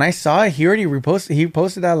 When I saw it, he already reposted. He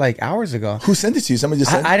posted that like hours ago. Who sent it to you? Somebody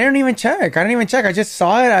just sent it? I didn't even check. I just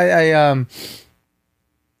saw it.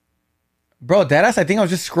 Bro, deadass. I think I was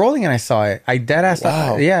just scrolling and I saw it. I deadass.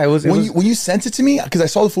 Wow. Yeah, it was. When you sent it to me, because I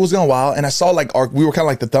saw the Fools Gone Wild and I saw like we were kind of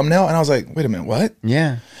like the thumbnail, and I was like, wait a minute, what?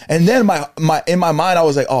 Yeah. And then in my mind, I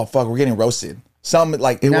was like, oh fuck, we're getting roasted. Something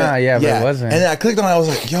like it Nah, yeah, but it wasn't. And then I clicked on it. I was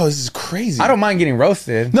like, yo, this is crazy. I don't mind getting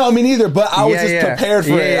roasted. No, me neither. But I was Yeah, just yeah. prepared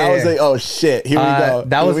for it. Yeah, I was yeah. like, oh shit, here we go.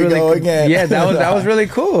 That was Here we really go again. Yeah, that was really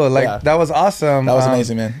cool. Like Yeah. that was awesome. That was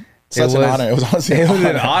amazing, man. Such an honor. It was honestly It was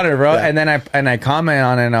an honor, bro. Yeah. And then I commented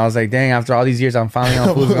on it and I was like, dang, after all these years, I'm finally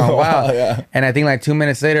on Fools Gone Wild. Yeah. And I think like 2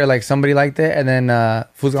 minutes later, like somebody liked it, and then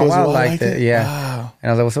Fools Gone Wild liked it. Yeah. Wow. And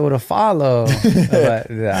I was like, what's up with a follow? But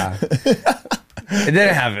yeah. It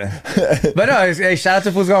didn't happen. But no, hey, shout out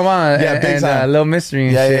to Fools Gone Wild Yeah, big and time. Little Mystery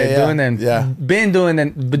and Yeah, shit. yeah, yeah. Doing them. Yeah. Been doing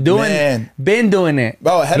it. Man. Been doing it.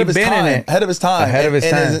 Bro, ahead He of his been time. in it. Ahead of his time. Ahead of his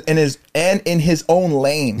time. In his own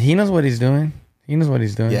lane. He knows what he's doing. He knows what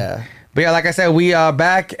he's doing. Yeah. But yeah, like I said, we are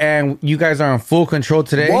back and you guys are in full control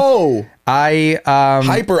today. Whoa.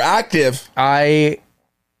 Hyperactive. I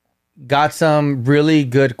got some really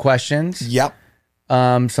good questions. Yep.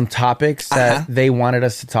 Some topics that they wanted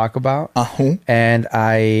us to talk about. And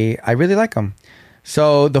I really like them.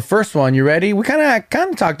 So the first one, you ready? We kind of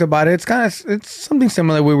talked about it. It's something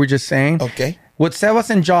similar we were just saying. Okay. Would Sebas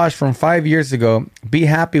and Josh from 5 years ago be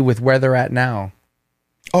happy with where they're at now?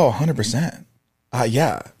 Oh, 100%.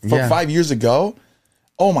 Yeah. From 5 years ago,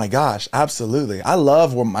 oh my gosh, absolutely. I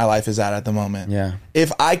love where my life is at the moment. Yeah.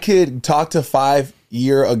 If I could talk to 5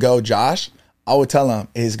 year ago Josh, I would tell him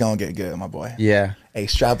it's going to get good, my boy. Yeah. Hey,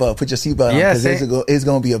 strap up, put your seatbelt on, because it's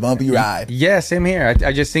going to be a bumpy ride. Yeah, same here.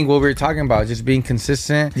 I just think what we were talking about, just being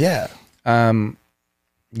consistent. Yeah.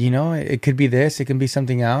 You know, it could be this, it can be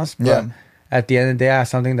something else. But at the end of the day, I have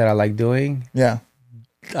something that I like doing. Yeah.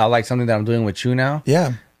 I like something that I'm doing with you now.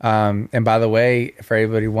 Yeah. And by the way, for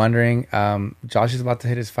everybody wondering, Josh is about to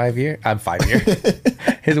hit his 5 year. I'm 5 year.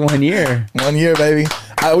 His 1 year. 1 year, baby.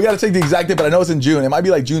 We got to take the exact date, but I know it's in June. It might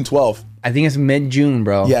be like June 12th. I think it's mid-June,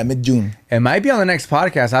 bro. Yeah, mid-June. It might be on the next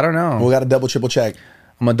podcast. I don't know. We got to double, triple check.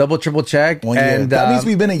 I'm going to double, triple check. 1 year. And that means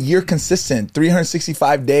we've been a year consistent.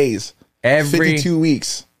 365 days. Every 52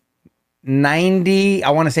 weeks. 90,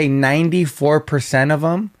 I want to say 94% of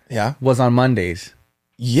them was on Mondays.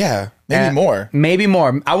 Yeah. Maybe more. Maybe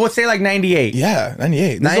more. I would say like 98. Yeah,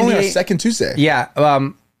 98. This is only our second Tuesday. Yeah.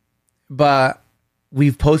 But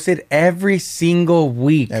we've posted every single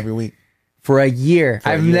week. Every week. For a year.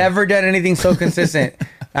 I've never done anything so consistent.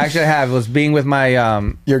 Actually, I have. It was being with my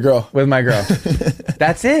your girl. With my girl.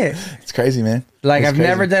 That's it. It's crazy, man. Like I've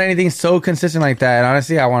never done anything so consistent like that. And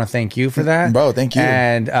honestly, I want to thank you for that. Bro, thank you.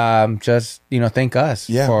 And just, thank us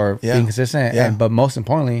for being consistent. Yeah. But most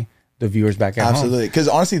importantly, the viewers back at home. Absolutely. Because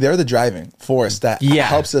honestly, they're the driving force that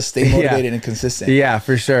helps us stay motivated and consistent. Yeah,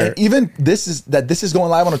 for sure. And even this is going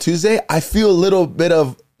live on a Tuesday, I feel a little bit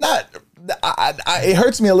of it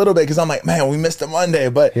hurts me a little bit because I'm like, man, we missed a Monday,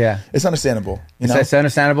 but it's understandable. It's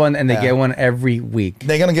understandable, and they get one every week.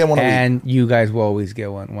 They're gonna get one a week, and you guys will always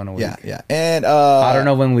get one a week. Yeah. And I don't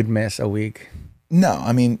know when we'd miss a week. No,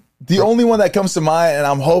 I mean the only one that comes to mind, and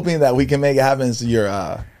I'm hoping that we can make it happen, is your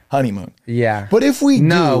honeymoon. Yeah, but if we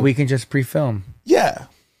we can just pre-film. Yeah,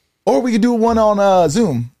 or we could do one on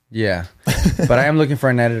Zoom. Yeah, but I am looking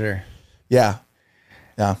for an editor. Yeah.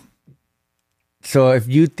 So if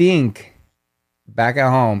you think back at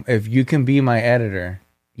home, if you can be my editor,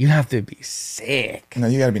 you have to be sick. No,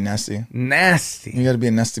 you gotta be nasty. Nasty. You gotta be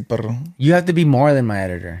a nasty perro. You have to be more than my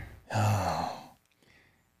editor.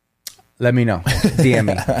 Let me know. DM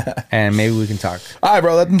me. And maybe we can talk. All right,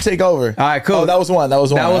 bro. Let them take over. All right, cool. Oh, that was one. That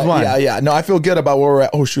was one. Yeah, yeah. No, I feel good about where we're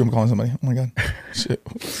at. Oh, shoot. I'm calling somebody. Oh, my God. Shit.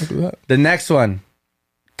 Look at that. The next one,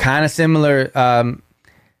 kind of similar.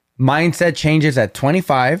 Mindset changes at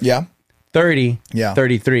 25, Yeah. 30, Yeah.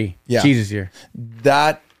 33. Yeah. Jesus year.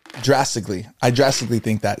 That drastically. I drastically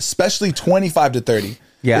think that. Especially 25 to 30.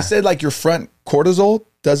 Yeah. They said like your front cortisol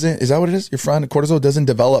doesn't, is that what it is? Your front cortisol doesn't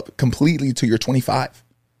develop completely till you're 25.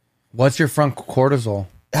 What's your front cortisol?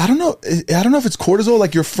 I don't know. I don't know if it's cortisol,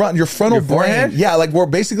 like your frontal Your brain. forehead? Yeah, like where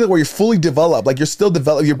you're fully developed. Like you're still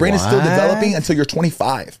developing. Your brain is still What? developing until you're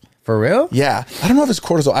 25. For real? Yeah, I don't know if it's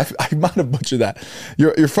cortisol. I might have butchered that.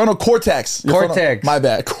 Your frontal cortex. My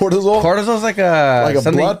bad. Cortisol. Cortisol's like Like a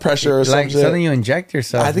something- blood pressure or like some shit. something you inject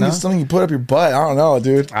yourself. I think it's something you put up your butt. I don't know,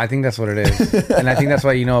 dude. I think that's what it is, and I think that's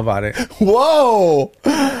why you know about it. Whoa.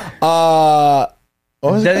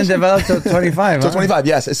 What was It it? doesn't develop till 25. So huh? 25,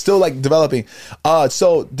 yes, it's still like developing.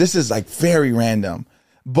 So this is like very random,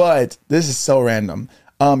 but this is so random.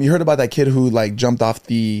 You heard about that kid who like jumped off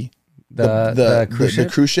the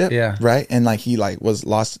cruise ship, Yeah. right, and like he like was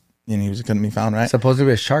lost and he couldn't be found, right? Supposed to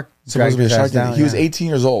be a shark. Supposed to be a dragged his shark. ass down, He was yeah. 18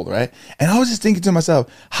 years old, right? And I was just thinking to myself,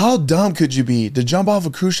 how dumb could you be to jump off a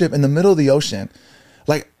cruise ship in the middle of the ocean?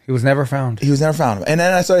 Like He was never found. he was never found. And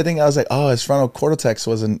then I started thinking, I was like, oh, his frontal cortex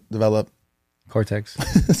wasn't developed. Cortex.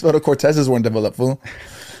 His frontal cortexes weren't developed, fool.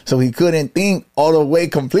 So he couldn't think all the way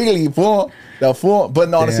completely, fool. The fool. But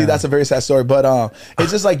no, honestly, Damn. that's a very sad story. But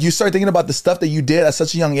it's just like you start thinking about the stuff that you did at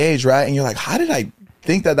such a young age, right? And you're like, how did I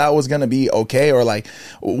think that was going to be okay? Or like,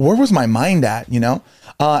 where was my mind at, you know?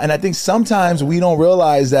 And I think sometimes we don't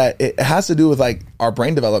realize that it has to do with like our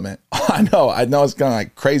brain development. I know it's kind of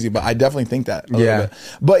like crazy, but I definitely think that a little bit.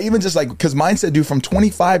 But even just like, because mindset, dude, from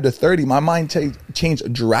 25 to 30, my mind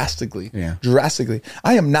changed drastically. Yeah. Drastically.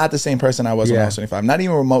 I am not the same person I was when I Yeah. was 25, not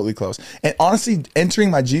even remotely close. And honestly,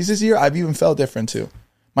 entering my Jesus year, I've even felt different too.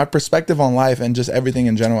 My perspective on life and just everything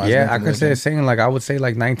in general. has Yeah, been I could say the same. Like I would say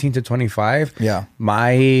like 19 to 25. Yeah.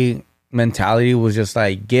 My mentality was just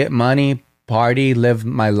like get money, party, live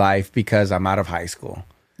my life because I'm out of high school.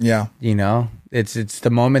 Yeah. You know, it's the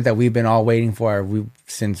moment that we've been all waiting for.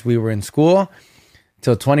 Since we were in school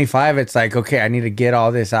till 25. It's like, okay, I need to get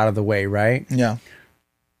all this out of the way, right? Yeah.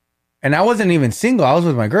 And I wasn't even single. I was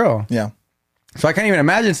with my girl. Yeah. So I can't even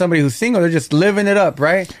imagine somebody who's single. They're just living it up,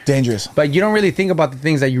 right? Dangerous. But you don't really think about the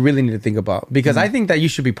things that you really need to think about. Because I think that you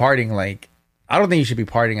should be partying like... I don't think you should be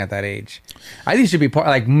partying at that age. I think you should be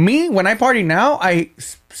like me. When I party now,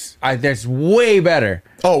 there's way better.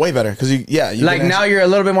 Oh, way better. Because you Like now you're a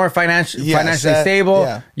little bit more financially set, stable.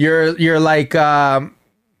 yeah. You're like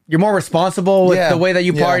you're more responsible with the way that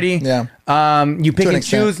you party. Yeah. You pick an and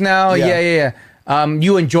extent. choose now. Yeah. Yeah.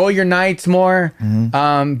 You enjoy your nights more.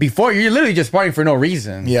 Before you're literally just partying for no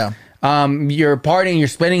reason. Yeah. You're partying. You're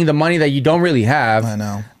spending the money that you don't really have. I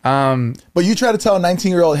know. But you try to tell a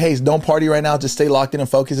 19-year-old, hey, don't party right now. Just stay locked in and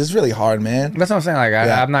focus. It's really hard, man. That's what I'm saying. Like,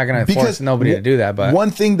 Yeah. I'm not going to force nobody to do that. But one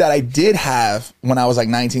thing that I did have when I was like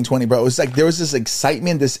 19, 20, bro, it was like there was this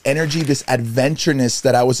excitement, this energy, this adventureness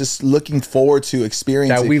that I was just looking forward to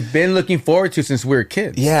experiencing. that we've been looking forward to since we were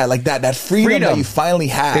kids. Yeah, like that freedom that you finally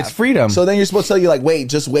have. It's freedom. So then you're supposed to tell you like, wait,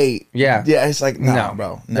 just wait. Yeah. Yeah, it's like, no, No,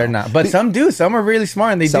 bro. No. they're not. But some do. Some are really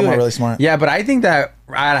smart and they Some do are it. really smart. Yeah, but I think that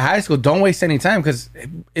out of high school, don't waste any time because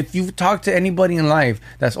if you talk to anybody in life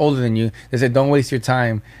that's older than you, they say don't waste your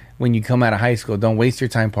time when you come out of high school. Don't waste your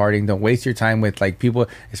time partying. Don't waste your time with like people,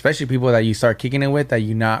 especially people that you start kicking it with that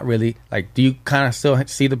you not really like. Do you kind of still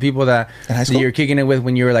see the people that In high school? you're kicking it with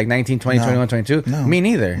when you were like 19, 20, No. 21, 22? No. Me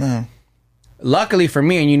neither. No. Luckily for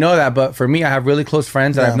me, and you know that, but for me, I have really close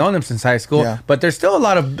friends that Yeah. I've known them since high school. Yeah. But there's still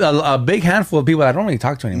a big handful of people that I don't really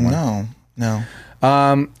talk to anymore. No.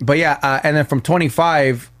 But yeah, and then from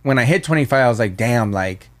 25, when I hit 25, I was like, damn,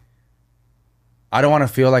 like, I don't want to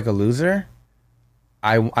feel like a loser.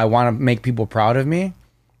 I want to make people proud of me,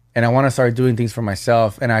 and I want to start doing things for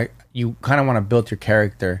myself. And you kind of want to build your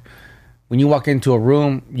character. When you walk into a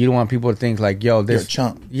room, you don't want people to think like, yo, this You're a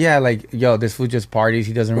chump. Yeah, like, yo, this fool just parties.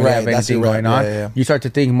 He doesn't really Right, have that's anything it, right. going on. Yeah. You start to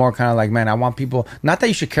think more kind of like, man, I want people, not that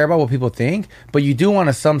you should care about what people think, but you do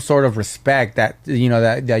want some sort of respect that, you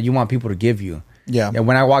know, that you want people to give you. Yeah. And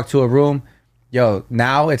when I walk to a room, yo,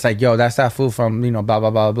 now it's like, yo, that's that fool from, you know, blah,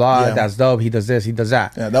 blah, blah, blah. Yeah. That's dope. He does this. He does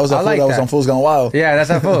that. Yeah, that was a I fool like that was on Fools Gone Wild. Yeah, that's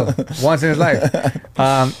that fool. Once in his life.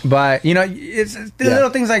 But, you know, it's the Yeah.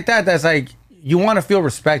 little things like that that's like, you want to feel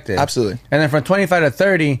respected. Absolutely. And then from 25 to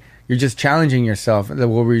 30, you're just challenging yourself. What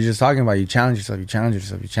we were just talking about, you challenge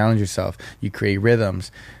yourself, you create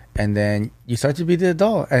rhythms. And then you start to be the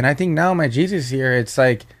adult. And I think now my Jesus here, it's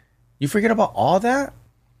like, you forget about all that.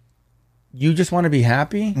 You just want to be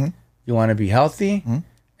happy. Mm-hmm. You want to be healthy. Mm-hmm.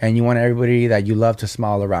 And you want everybody that you love to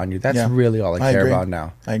smile around you. That's really all I care about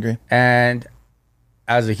now. I agree. And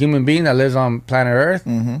as a human being that lives on planet Earth,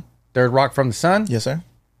 third rock from the sun. Yes, sir.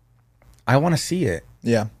 I want to see it.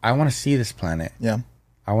 Yeah. I want to see this planet. Yeah.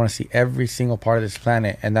 I want to see every single part of this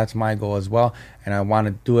planet, and that's my goal as well. And I want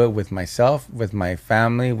to do it with myself, with my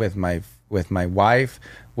family, with my wife,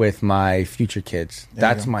 with my future kids.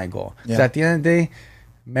 That's my goal. Yeah. So at the end of the day,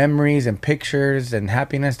 memories and pictures and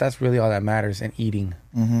happiness, that's really all that matters. And eating.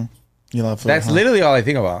 Mm-hmm. You love food. That's literally all I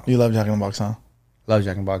think about. You love Jack in the Box, huh? Love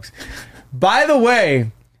Jack in the Box. By the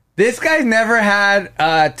way, this guy's never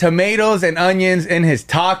had tomatoes and onions in his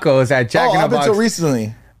tacos at Jack in the Box. Up until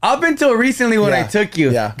recently. Up until recently when I took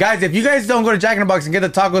you. Yeah. Guys, if you guys don't go to Jack in the Box and get the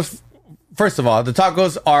tacos, first of all, the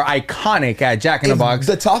tacos are iconic at Jack in the Box.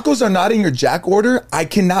 The tacos are not in your Jack order, I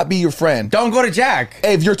cannot be your friend. Don't go to Jack.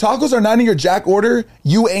 Hey, if your tacos are not in your Jack order,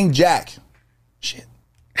 you ain't Jack. Shit.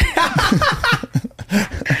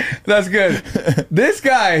 That's good. This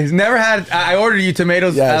guy has never had. I ordered you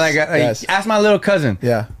tomatoes. Yes. Ask my little cousin.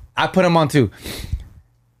 Yeah. I put them on too.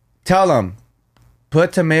 Tell him,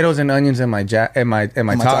 put tomatoes and onions in my taco.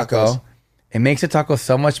 tacos. It makes the taco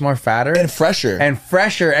so much more fatter And fresher.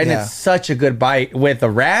 and it's such a good bite with the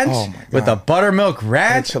ranch, Oh my God. with the buttermilk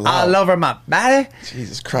ranch all over my body.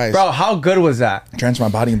 Jesus Christ. Bro, how good was that? Drench my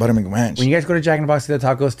body in buttermilk ranch. When you guys go to Jack in the Box to the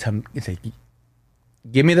tacos, it's like,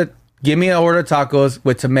 give me an order of tacos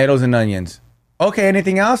with tomatoes and onions. Okay,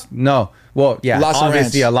 anything else? No. Well, yeah, Lots of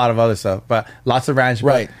obviously ranch. a lot of other stuff, but lots of ranch.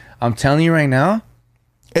 Right. But I'm telling you right now,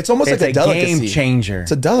 It's almost it's like a delicacy. game changer.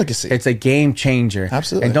 It's a delicacy. It's a game changer.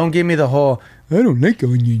 Absolutely. And don't give me the whole, I don't like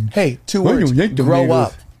onions. Hey, 2 I words. don't like Grow tomatoes."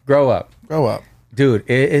 up. Grow up. Grow up. Dude,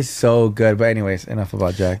 it is so good. But anyways, enough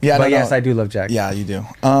about Jack. Yeah, but no, yes, no. I do love Jack. Yeah, you do.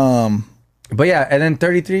 But yeah, and then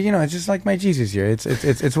 33, it's just like my Jesus year.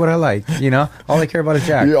 It's what I like, All I care about is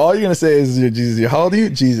Jack. All you're going to say is your Jesus year. How old are you?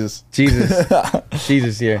 Jesus.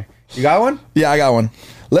 Jesus year. You got one? Yeah, I got one.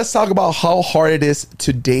 Let's talk about how hard it is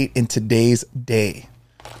to date in today's day.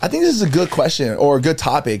 I think this is a good question or a good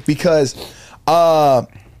topic because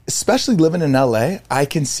especially living in LA, I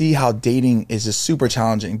can see how dating is just super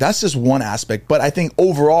challenging. That's just one aspect. But I think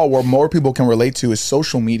overall where more people can relate to is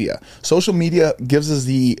social media. Social media gives us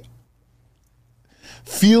the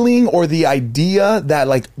feeling or the idea that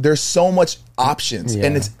like there's so much options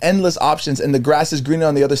and it's endless options and the grass is greener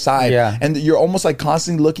on the other side. Yeah. And you're almost like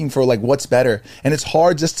constantly looking for like what's better. And it's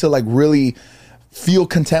hard just to like really feel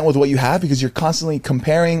content with what you have because you're constantly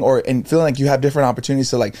comparing and feeling like you have different opportunities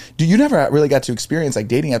to like, you never really got to experience like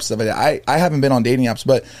dating apps and stuff like that. I haven't been on dating apps,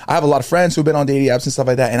 but I have a lot of friends who've been on dating apps and stuff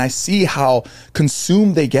like that. And I see how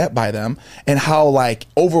consumed they get by them and how like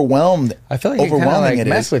overwhelmed, I feel like it kind of like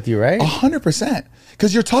mess with you, right? 100%.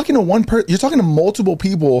 Because you're talking to you're talking to multiple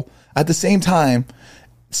people at the same time,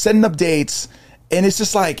 setting up dates. And it's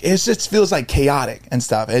just like, it just feels like chaotic and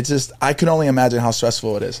stuff. It's just, I can only imagine how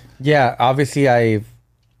stressful it is. Yeah, obviously I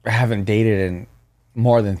haven't dated in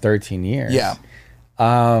more than 13 years. Yeah.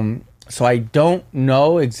 So I don't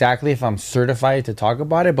know exactly if I'm certified to talk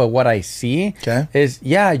about it, but what I see is,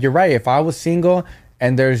 yeah, you're right. If I was single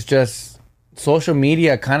and there's just social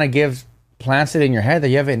media kind of plants it in your head that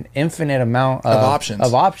you have an infinite amount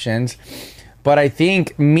of options. But I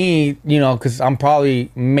think me, because I'm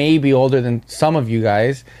probably maybe older than some of you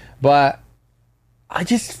guys, but I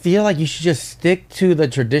just feel like you should just stick to the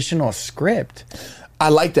traditional script. I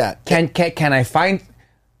like that. Can I find?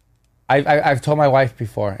 I've told my wife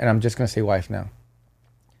before, and I'm just gonna say wife now.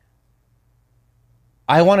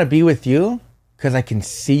 I want to be with you because I can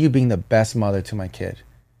see you being the best mother to my kid.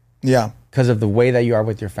 Yeah. Because of the way that you are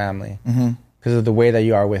with your family. Because of the way that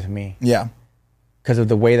you are with me. Yeah. Because of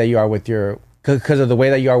the way that you are with your. Because of the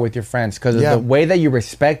way that you are with your friends. Because of the way that you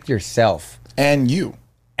respect yourself. And you.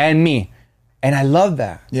 And me. And I love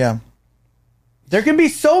that. Yeah. There can be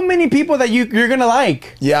so many people that you're going to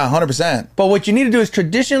like. Yeah, 100%. But what you need to do is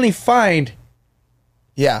traditionally find.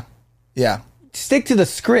 Yeah. Yeah. Stick to the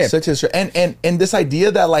script. And this idea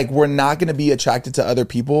that like we're not going to be attracted to other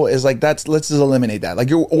people is like, let's just eliminate that. Like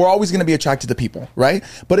we're always going to be attracted to people, right?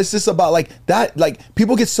 But it's just about like that, like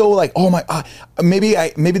people get so like, oh my, maybe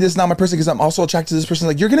this is not my person because I'm also attracted to this person.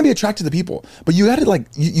 Like you're going to be attracted to people, but you got to like,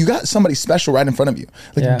 you got somebody special right in front of you.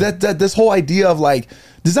 Like that this whole idea of like,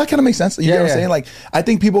 does that kind of make sense? You get what I'm saying? Like, I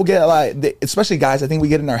think people get like, especially guys, I think we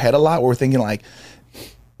get in our head a lot where we're thinking like,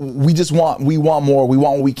 we want more, we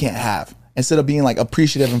want what we can't have. instead of being like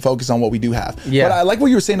appreciative and focused on what we do have. Yeah. But I like what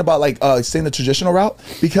you were saying about like saying the traditional route,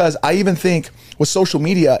 because I even think with social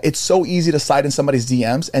media, it's so easy to slide in somebody's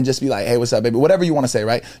DMs and just be like, hey, what's up, baby? Whatever you want to say,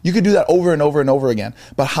 right? You could do that over and over and over again.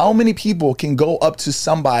 But how many people can go up to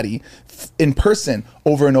somebody in person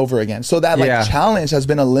over and over again? So that like challenge has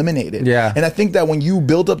been eliminated. Yeah. And I think that when you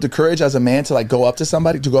build up the courage as a man to like go up to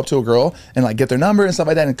somebody, to go up to a girl and like get their number and stuff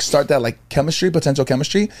like that and start that like chemistry, potential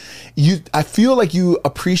chemistry, I feel like you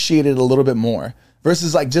appreciate it a little bit more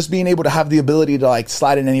versus like just being able to have the ability to like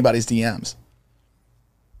slide in anybody's DMs.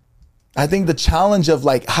 I think the challenge of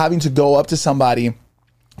like having to go up to somebody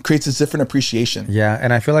creates a different appreciation. Yeah,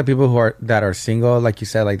 and I feel like people that are single, like you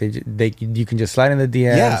said, like you can just slide in the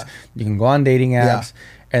DMs. Yeah. You can go on dating apps,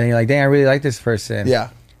 and then you're like, dang, I really like this person. Yeah.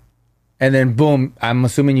 And then boom, I'm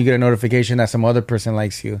assuming you get a notification that some other person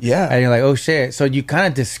likes you. Yeah. And you're like, oh shit. So you kind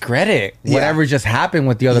of discredit whatever just happened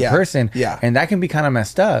with the other person. Yeah. And that can be kind of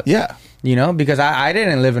messed up. Yeah. You know, because I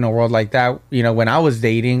didn't live in a world like that. You know, when I was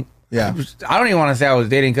dating. Yeah. I don't even want to say I was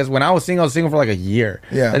dating, because when I was single for like a year.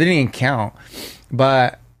 Yeah. That didn't even count.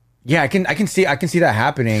 But yeah, I can see that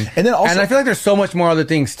happening. And then also, and I feel like there's so much more other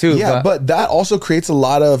things too. Yeah, but that also creates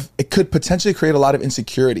it could potentially create a lot of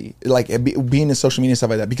insecurity, like being in social media and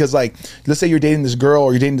stuff like that. Because like, let's say you're dating this girl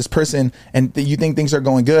or you're dating this person and you think things are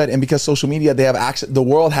going good, and because social media, they have access, the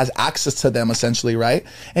world has access to them essentially, right?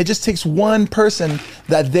 And it just takes one person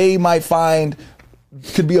that they might find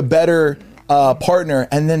could be a better partner,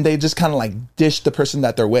 and then they just kind of like dish the person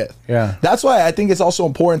that they're with. Yeah. That's why I think it's also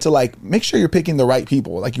important to like make sure you're picking the right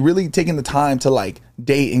people. Like you're really taking the time to like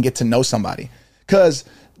date and get to know somebody. Cause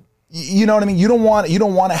you know what I mean? You don't want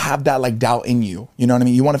to have that like doubt in you. You know what I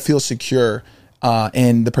mean? You want to feel secure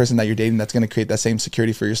in the person that you're dating. That's going to create that same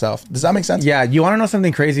security for yourself. Does that make sense? Yeah. You want to know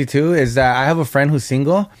something crazy too? Is that I have a friend who's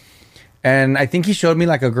single, and I think he showed me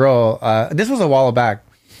like a girl. This was a while back,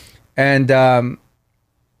 and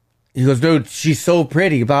he goes, dude, she's so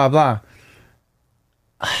pretty, blah, blah.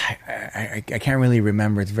 I can't really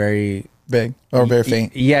remember. It's very big or very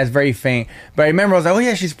faint. Yeah, it's very faint. But I remember I was like, oh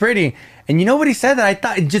yeah, she's pretty. And you know what he said that I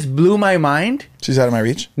thought it just blew my mind? She's out of my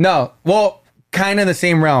reach? No. Well, kind of the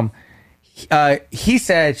same realm. He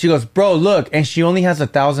said, she goes, bro, look, and she only has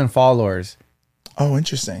 1,000 followers. Oh,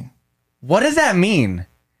 interesting. What does that mean?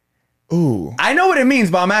 Ooh. I know what it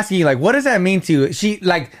means, but I'm asking you, like, what does that mean to you? She,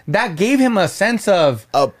 like, that gave him a sense of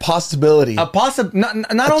a possibility. Not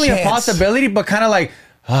only chance. a possibility, but kind of like,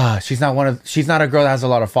 she's not a girl that has a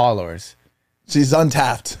lot of followers. She's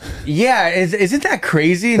untapped. Yeah, isn't that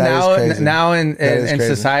crazy? Now in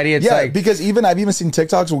society, it's like, because I've even seen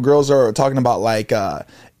TikToks where girls are talking about like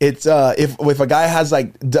it's if a guy has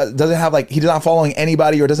like doesn't have like he's not following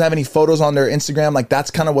anybody or doesn't have any photos on their Instagram, like that's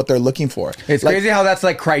kind of what they're looking for. It's like, crazy how that's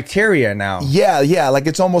like criteria now. Yeah, like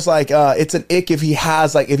it's almost like it's an ick if he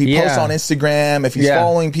has like if he posts on Instagram, if he's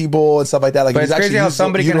following people and stuff like that. Like, but it's crazy how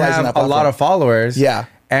somebody can have a lot of followers. Yeah.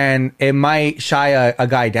 And it might shy a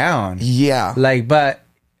guy down. Yeah. Like, but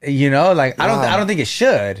you know, like I don't think it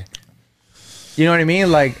should. You know what I mean?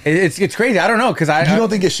 Like it's crazy. I don't know, because You don't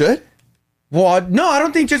think it should? Well, no, I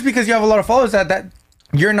don't think just because you have a lot of followers that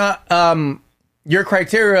you're not your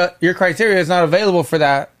criteria is not available for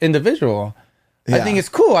that individual. Yeah. I think it's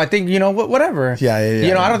cool. I think, you know, whatever. Yeah.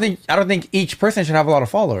 You know, I don't think each person should have a lot of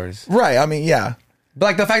followers. Right. I mean, yeah. But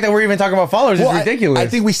like the fact that we're even talking about followers is ridiculous. I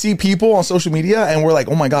think we see people on social media and we're like,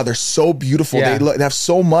 oh my God, they're so beautiful. Yeah. They have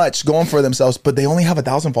so much going for themselves, but they only have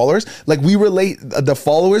 1,000 followers. Like we relate the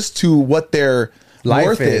followers to what their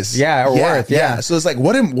worth is. Yeah, or worth. Yeah. So it's like,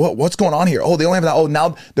 what's going on here? Oh, they only have that. Oh,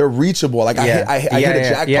 now they're reachable. Like I hit a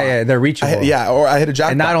jackpot. Yeah, they're reachable. Or I hit a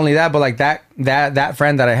jackpot. And not only that, but like that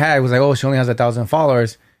friend that I had was like, oh, she only has 1,000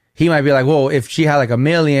 followers. He might be like, well, if she had like 1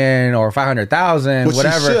 million or 500,000,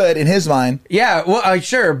 whatever. She should, in his mind. Yeah, well,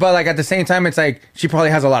 sure. But like at the same time, it's like she probably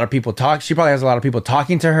has a lot of people She probably has a lot of people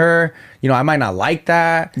talking to her. You know, I might not like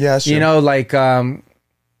that. Yeah, sure. You know, like,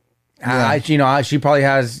 she probably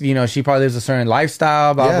has, you know, she probably lives a certain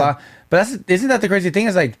lifestyle, blah, blah. But isn't that the crazy thing?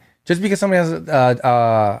 Is like, just because somebody has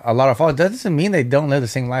a lot of followers doesn't mean they don't live the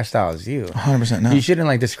same lifestyle as you. 100% no. You shouldn't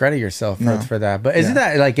like discredit yourself for that. But isn't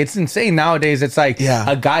that like, it's insane nowadays? It's like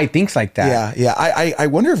a guy thinks like that. Yeah. I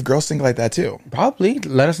wonder if girls think like that too. Probably.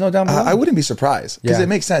 Let us know down below. I wouldn't be surprised because it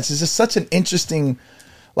makes sense. It's just such an interesting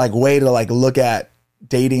like way to like look at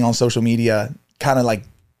dating on social media. Kind of like,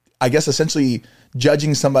 I guess essentially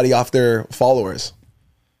judging somebody off their followers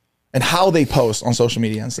and how they post on social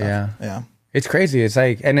media and stuff. Yeah. It's crazy. It's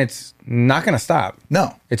like, and it's not going to stop.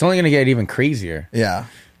 No. It's only going to get even crazier. Yeah.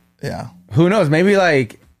 Who knows? Maybe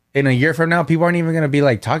like in a year from now, people aren't even going to be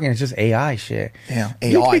like talking. It's just AI shit. Yeah.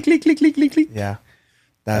 AI. Click. Yeah.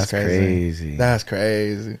 That's crazy. That's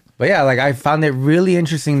crazy. But yeah, like I found it really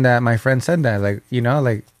interesting that my friend said that. Like, you know,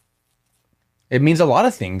 like it means a lot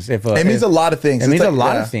of things. It means a lot of things. It means a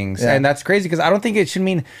lot of things. And that's crazy because I don't think it should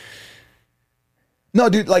mean. No,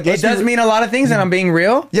 dude, like It does mean a lot of things, and I'm being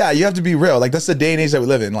real. Yeah, you have to be real. Like that's the day and age that we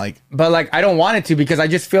live in. Like, But like I don't want it to because I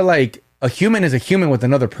just feel like a human is a human with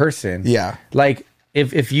another person. Yeah. Like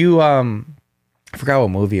if you I forgot what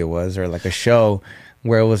movie it was or like a show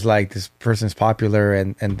where it was like this person's popular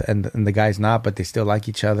and the guy's not, but they still like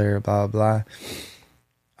each other, blah blah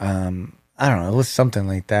blah. I don't know. It was something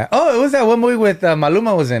like that. Oh, it was that one movie with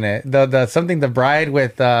Maluma was in it. The something the bride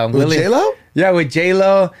with Willie. J-Lo? Yeah, with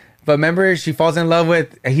J-Lo. But remember, she falls in love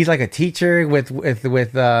with. He's like a teacher with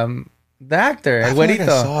the actor I El feel like I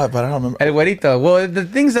Güerito. saw it, but I don't remember. El Güerito. Well, the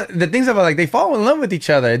things about like they fall in love with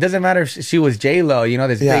each other. It doesn't matter if she was J-Lo, you know,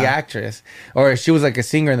 this Yeah. big actress, or she was like a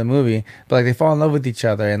singer in the movie. But like they fall in love with each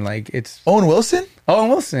other, and like it's Owen Wilson? Owen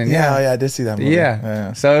Wilson. Yeah, Yeah, I did see that movie.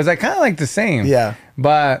 yeah. So it's like kind of like the same. Yeah.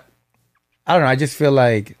 But I don't know. I just feel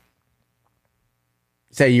like,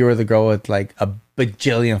 say you were the girl with like a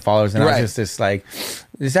bajillion followers, and I Right. was just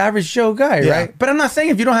this average Joe guy, Yeah. right? But I'm not saying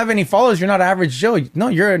if you don't have any followers, you're not average Joe. No,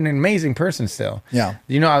 you're an amazing person still. Yeah.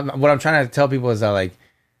 You know what I'm trying to tell people is that like,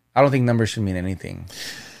 I don't think numbers should mean anything.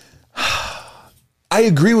 I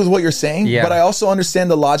agree with what you're saying, Yeah. but I also understand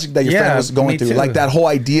the logic that your Yeah, friend was going me through. too. Like that whole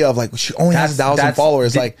idea of like she only has That's- 1,000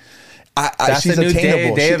 followers. Like that's she's the new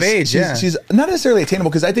attainable. day of age, She's, yeah. she's not necessarily attainable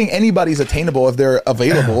because I think anybody's attainable if they're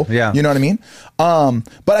available. Yeah. You know what I mean?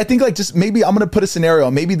 But I think like just maybe I'm gonna put a scenario.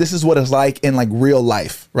 Maybe this is what it's like in like real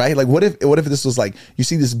life, right? Like what if this was like you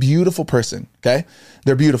see this beautiful person, okay?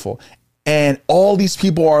 They're beautiful. And all these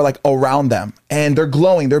people are like around them and they're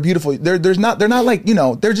glowing, they're beautiful. They're not like, you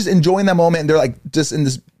know, they're just enjoying that moment and they're like just in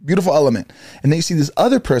this beautiful element. And then you see this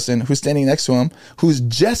other person who's standing next to him who's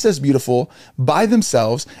just as beautiful by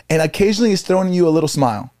themselves and occasionally is throwing you a little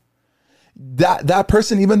smile. That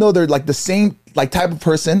person, even though they're like the same like type of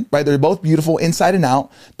person, right? They're both beautiful inside and out.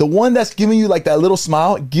 The one that's giving you like that little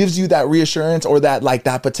smile gives you that reassurance or that like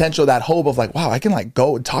that potential, that hope of like, wow, I can like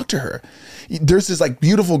go and talk to her. There's this like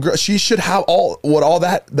beautiful girl. She should have all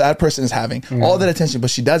that person is having, all that attention, but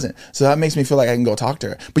she doesn't. So that makes me feel like I can go talk to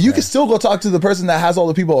her. But you can still go talk to the person that has all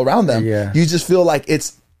the people around them. Yeah. You just feel like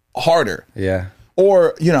it's harder. Yeah.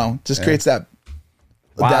 Or, you know, just creates that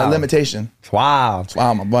Wow. limitation. Wow.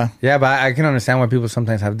 Wow, my boy. Yeah, but I can understand why people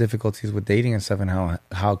sometimes have difficulties with dating and stuff and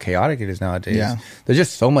how chaotic it is nowadays. Yeah. There's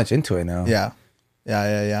just so much into it now. Yeah.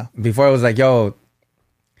 Before it was like, yo,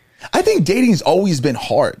 I think dating's always been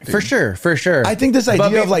hard. dude. for sure. I think this But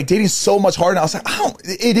idea of like dating so much harder. I was like,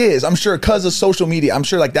 it is. I'm sure because of social media. I'm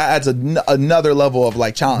sure like that adds another level of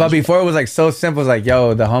like challenge. But before it was like so simple. It's like,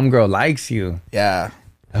 yo, the homegirl likes you. yeah.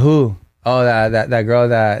 Who? Oh, that girl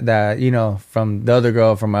that you know, from the other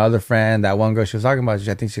girl, from my other friend, that one girl she was talking about.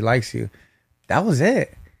 I think she likes you. That was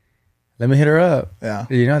it. Let me hit her up. Yeah.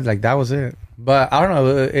 You know, like that was it. But I don't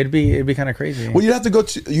know. It'd be kind of crazy. Well, you have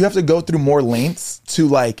to go through more lengths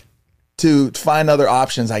to find other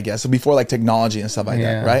options, I guess, before like technology and stuff like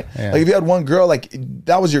Yeah, that, right? yeah. Like if you had one girl, like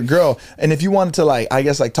that was your girl, and if you wanted to like, I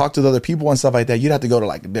guess like talk to the other people and stuff like that, you'd have to go to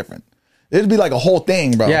like a different. It'd be like a whole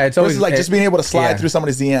thing, bro. Yeah, it's Versus always- like just being able to slide yeah. through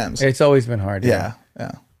somebody's DMs. It's always been hard. yeah. I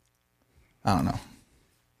don't know.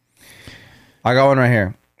 I got one right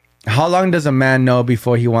here. How long does a man know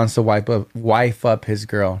before he wants to wife up his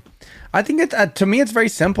girl? I think to me it's very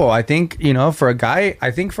simple. I think, you know, for a guy,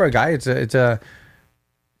 it's a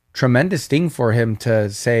tremendous thing for him to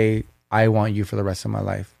say, I want you for the rest of my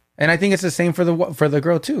life. And I think it's the same for the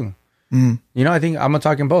girl too. You know, I think I'm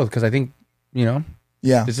talking both because I think, you know,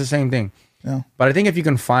 Yeah. it's the same thing. Yeah. But I think if you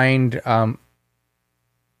can find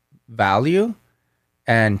value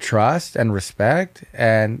and trust and respect,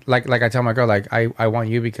 and like I tell my girl, like I want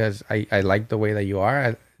you because I like the way that you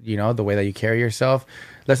are, you know, the way that you carry yourself.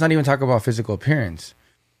 Let's not even talk about physical appearance.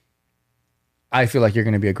 I feel like you're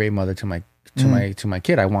going to be a great mother to my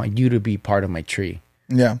kid. I want you to be part of my tree.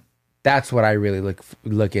 Yeah. That's what I really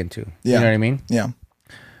look into. Yeah. You know what I mean? Yeah.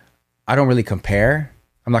 I don't really compare.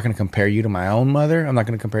 I'm not going to compare you to my own mother. I'm not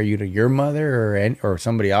going to compare you to your mother or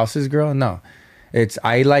somebody else's girl. No, it's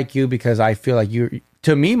I like you because I feel like you.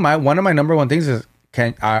 To me, one of my number one things is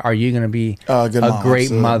are you going to be Good a mom, great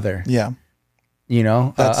absolutely. mother? Yeah. You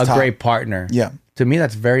know, That's a top. great partner. Yeah. To me,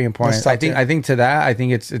 that's very important. That's top I think to that, I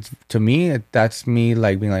think it's to me that's me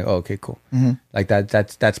like being like, oh, okay, cool. Like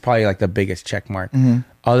that's probably like the biggest check mark.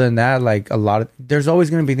 Other than that, like there's always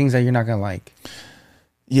going to be things that you're not going to like.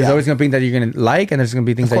 Yeah. There's always going to be things that you're going to like, and there's going to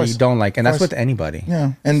be things Of that course. you don't like, and Of that's course. with anybody.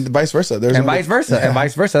 Yeah. And vice versa. And vice versa. Yeah. And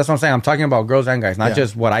vice versa. That's what I'm saying. I'm talking about girls and guys, not Yeah.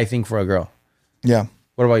 just what I think for a girl. Yeah.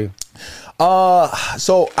 What about you?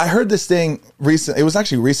 So I heard this thing recent. It was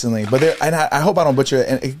actually recently, but and I hope I don't butcher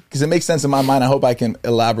it because it makes sense in my mind. I hope I can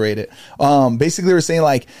elaborate it. Basically, they were saying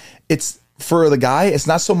like it's for the guy. It's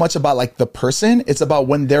not so much about like the person. It's about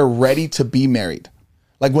when they're ready to be married.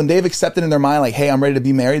 Like when they've accepted in their mind, like, hey, I'm ready to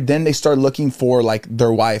be married. Then they start looking for like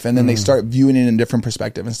their wife, and then they start viewing it in a different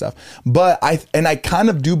perspective and stuff. But I kind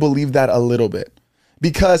of do believe that a little bit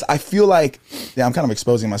because I feel like, yeah, I'm kind of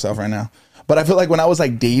exposing myself right now. But I feel like when I was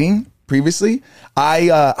like dating previously,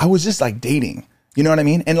 I was just like dating. You know what I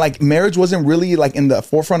mean? And like marriage wasn't really like in the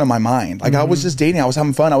forefront of my mind. Like I was just dating. I was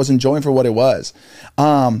having fun. I was enjoying for what it was.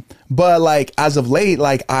 But like as of late,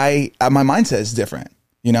 like my mindset is different,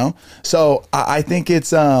 you know? So I think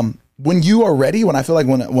it's when you are ready, when I feel like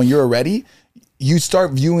when you're ready, you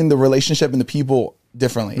start viewing the relationship and the people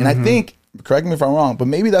differently. And I think, correct me if I'm wrong, but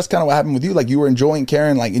maybe that's kind of what happened with you. Like you were enjoying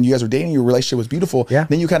Karen, like, and you guys were dating, your relationship was beautiful. Yeah.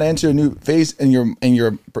 Then you kind of enter a new phase in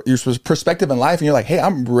your perspective in life, and you're like, hey,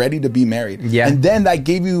 I'm ready to be married. Yeah. And then that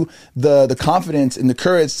gave you the confidence and the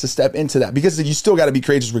courage to step into that, because you still got to be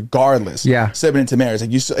courageous regardless. Yeah. Stepping into marriage,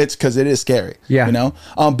 like it's because it is scary. Yeah. You know.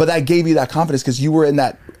 But that gave you that confidence because you were in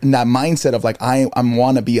that mindset of like I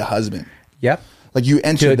want to be a husband. Yep. Like you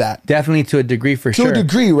entered that. Definitely to a degree, for sure. To a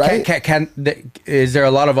degree, right? Is there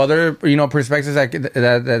a lot of other perspectives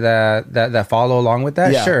that follow along with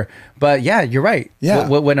that? Yeah. Sure, but yeah, you're right. Yeah.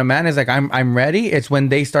 When a man is like I'm ready, it's when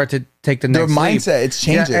they start to take the next Their mindset, leap. it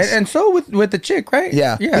changes. Yeah, and so with the chick, right?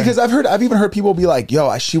 Yeah. Because I've even heard people be like,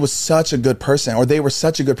 yo, she was such a good person, or they were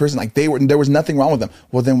such a good person. Like there was nothing wrong with them.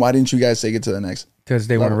 Well, then why didn't you guys take it to the next? Because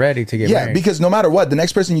they weren't ready to get married. Yeah, because no matter what, the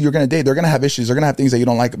next person you're going to date, they're going to have issues. They're going to have things that you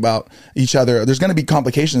don't like about each other. There's going to be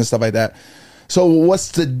complications and stuff like that. So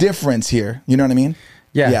what's the difference here? You know what I mean?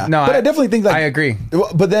 Yeah. No, but I definitely think like I agree.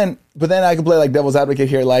 But then I can play like devil's advocate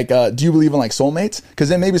here. Like, do you believe in like soulmates? Because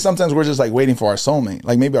then maybe sometimes we're just like waiting for our soulmate.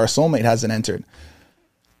 Like maybe our soulmate hasn't entered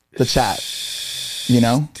the chat. You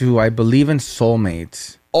know? Do I believe in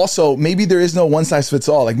soulmates? Also, maybe there is no one size fits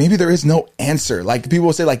all. Like maybe there is no answer. Like people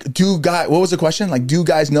will say, like, what was the question? Like, do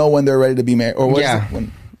guys know when they're ready to be married? Or what? Yeah.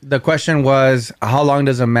 The question was, how long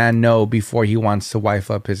does a man know before he wants to wife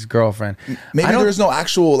up his girlfriend? Maybe there's no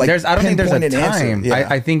actual like. I don't think there's a time. Yeah.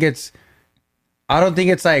 I don't think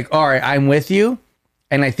it's like, all right, I'm with you,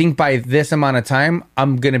 and I think by this amount of time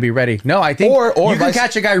I'm gonna be ready. No, I think or you can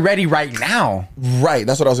catch a guy ready right now. Right,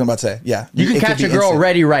 that's what I was about to say. Yeah, you can catch a girl instant.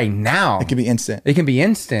 ready right now. It can be instant. It can be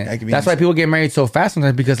instant. That's why people get married so fast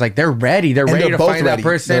sometimes, because like they're ready. They're ready to find that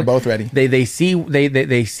person. They're both ready. They see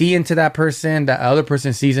into that person. That other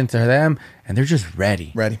person sees into them, and they're just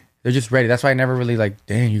ready. They're just ready. That's why I never really like,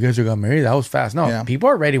 dang, you guys got married. That was fast. No, people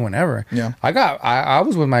are ready whenever. Yeah. I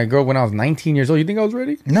was with my girl when I was 19 years old. You think I was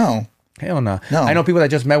ready? No. Hell no. I know people that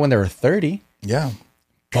just met when they were 30. Yeah.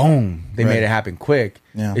 Boom. They made it happen quick.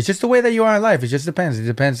 Yeah. It's just the way that you are in life. It just depends. It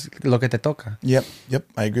depends. Lo que te toca. Yep.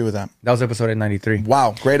 I agree with that. That was episode 93.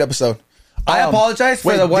 Wow. Great episode. I apologize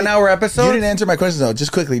for the 1 hour episode. You didn't answer my question though.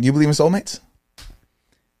 Just quickly. Do you believe in soulmates?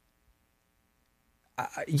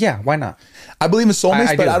 Yeah. Why not? I believe in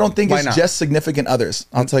soulmates, but I don't think it's not? just significant others.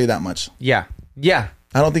 I'll tell you that much. Yeah.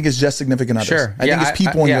 I don't think it's just significant others. Sure. I think it's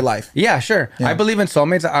people in your life. Yeah, sure. Yeah. I believe in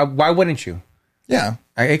soulmates. Why wouldn't you? Yeah.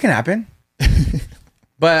 It can happen.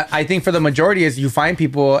 But I think for the majority is you find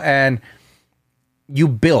people and you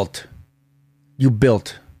built.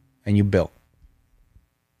 And you built.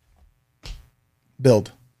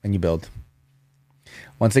 Build. And you build.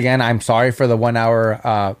 Once again, I'm sorry for the 1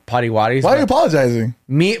 hour potty waddies. Why are you apologizing?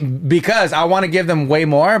 Because I want to give them way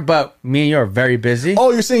more, but me and you are very busy.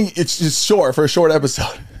 Oh, you're saying it's just short for a short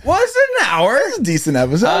episode. Was an hour? It's a decent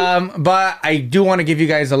episode. But I do want to give you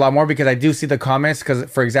guys a lot more because I do see the comments. Because,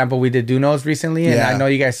 for example, we did Dunos recently, and I know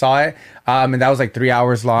you guys saw it. And that was like 3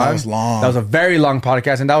 hours long. That was long. That was a very long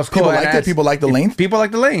podcast, and that was cool. People liked it. People liked the length. People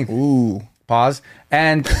like the length. Ooh. Pause.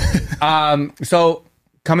 And so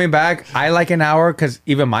coming back, I like an hour because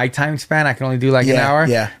even my time span, I can only do like an hour.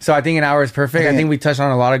 Yeah. So I think an hour is perfect. I think we touched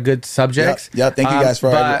on a lot of good subjects. Yep. Thank you guys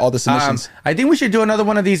for all the submissions. I think we should do another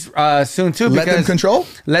one of these soon too. Let them control?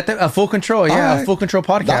 Let them, a full control. Yeah. Right. A full control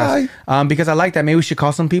podcast. Because I like that. Maybe we should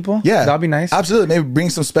call some people. Yeah. That'd be nice. Absolutely. Maybe bring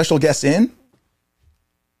some special guests in.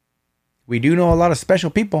 We do know a lot of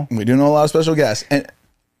special people. We do know a lot of special guests.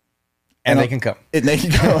 And they can come. They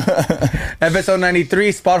can come. Episode 93,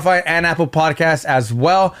 Spotify and Apple Podcasts as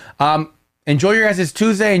well. Enjoy your guys'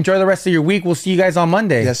 Tuesday. Enjoy the rest of your week. We'll see you guys on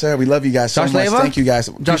Monday. Yes, sir. We love you guys so Josh much. Leiva? Thank you guys.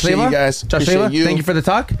 Josh Appreciate Leiva? you guys. Josh Appreciate Leiva, you. thank you for the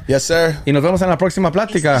talk. Yes, sir. Y nos vemos en la próxima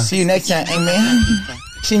plática. See you next time. Amen.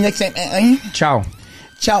 See you next time. Amen. Ciao.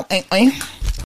 Ciao. Amen.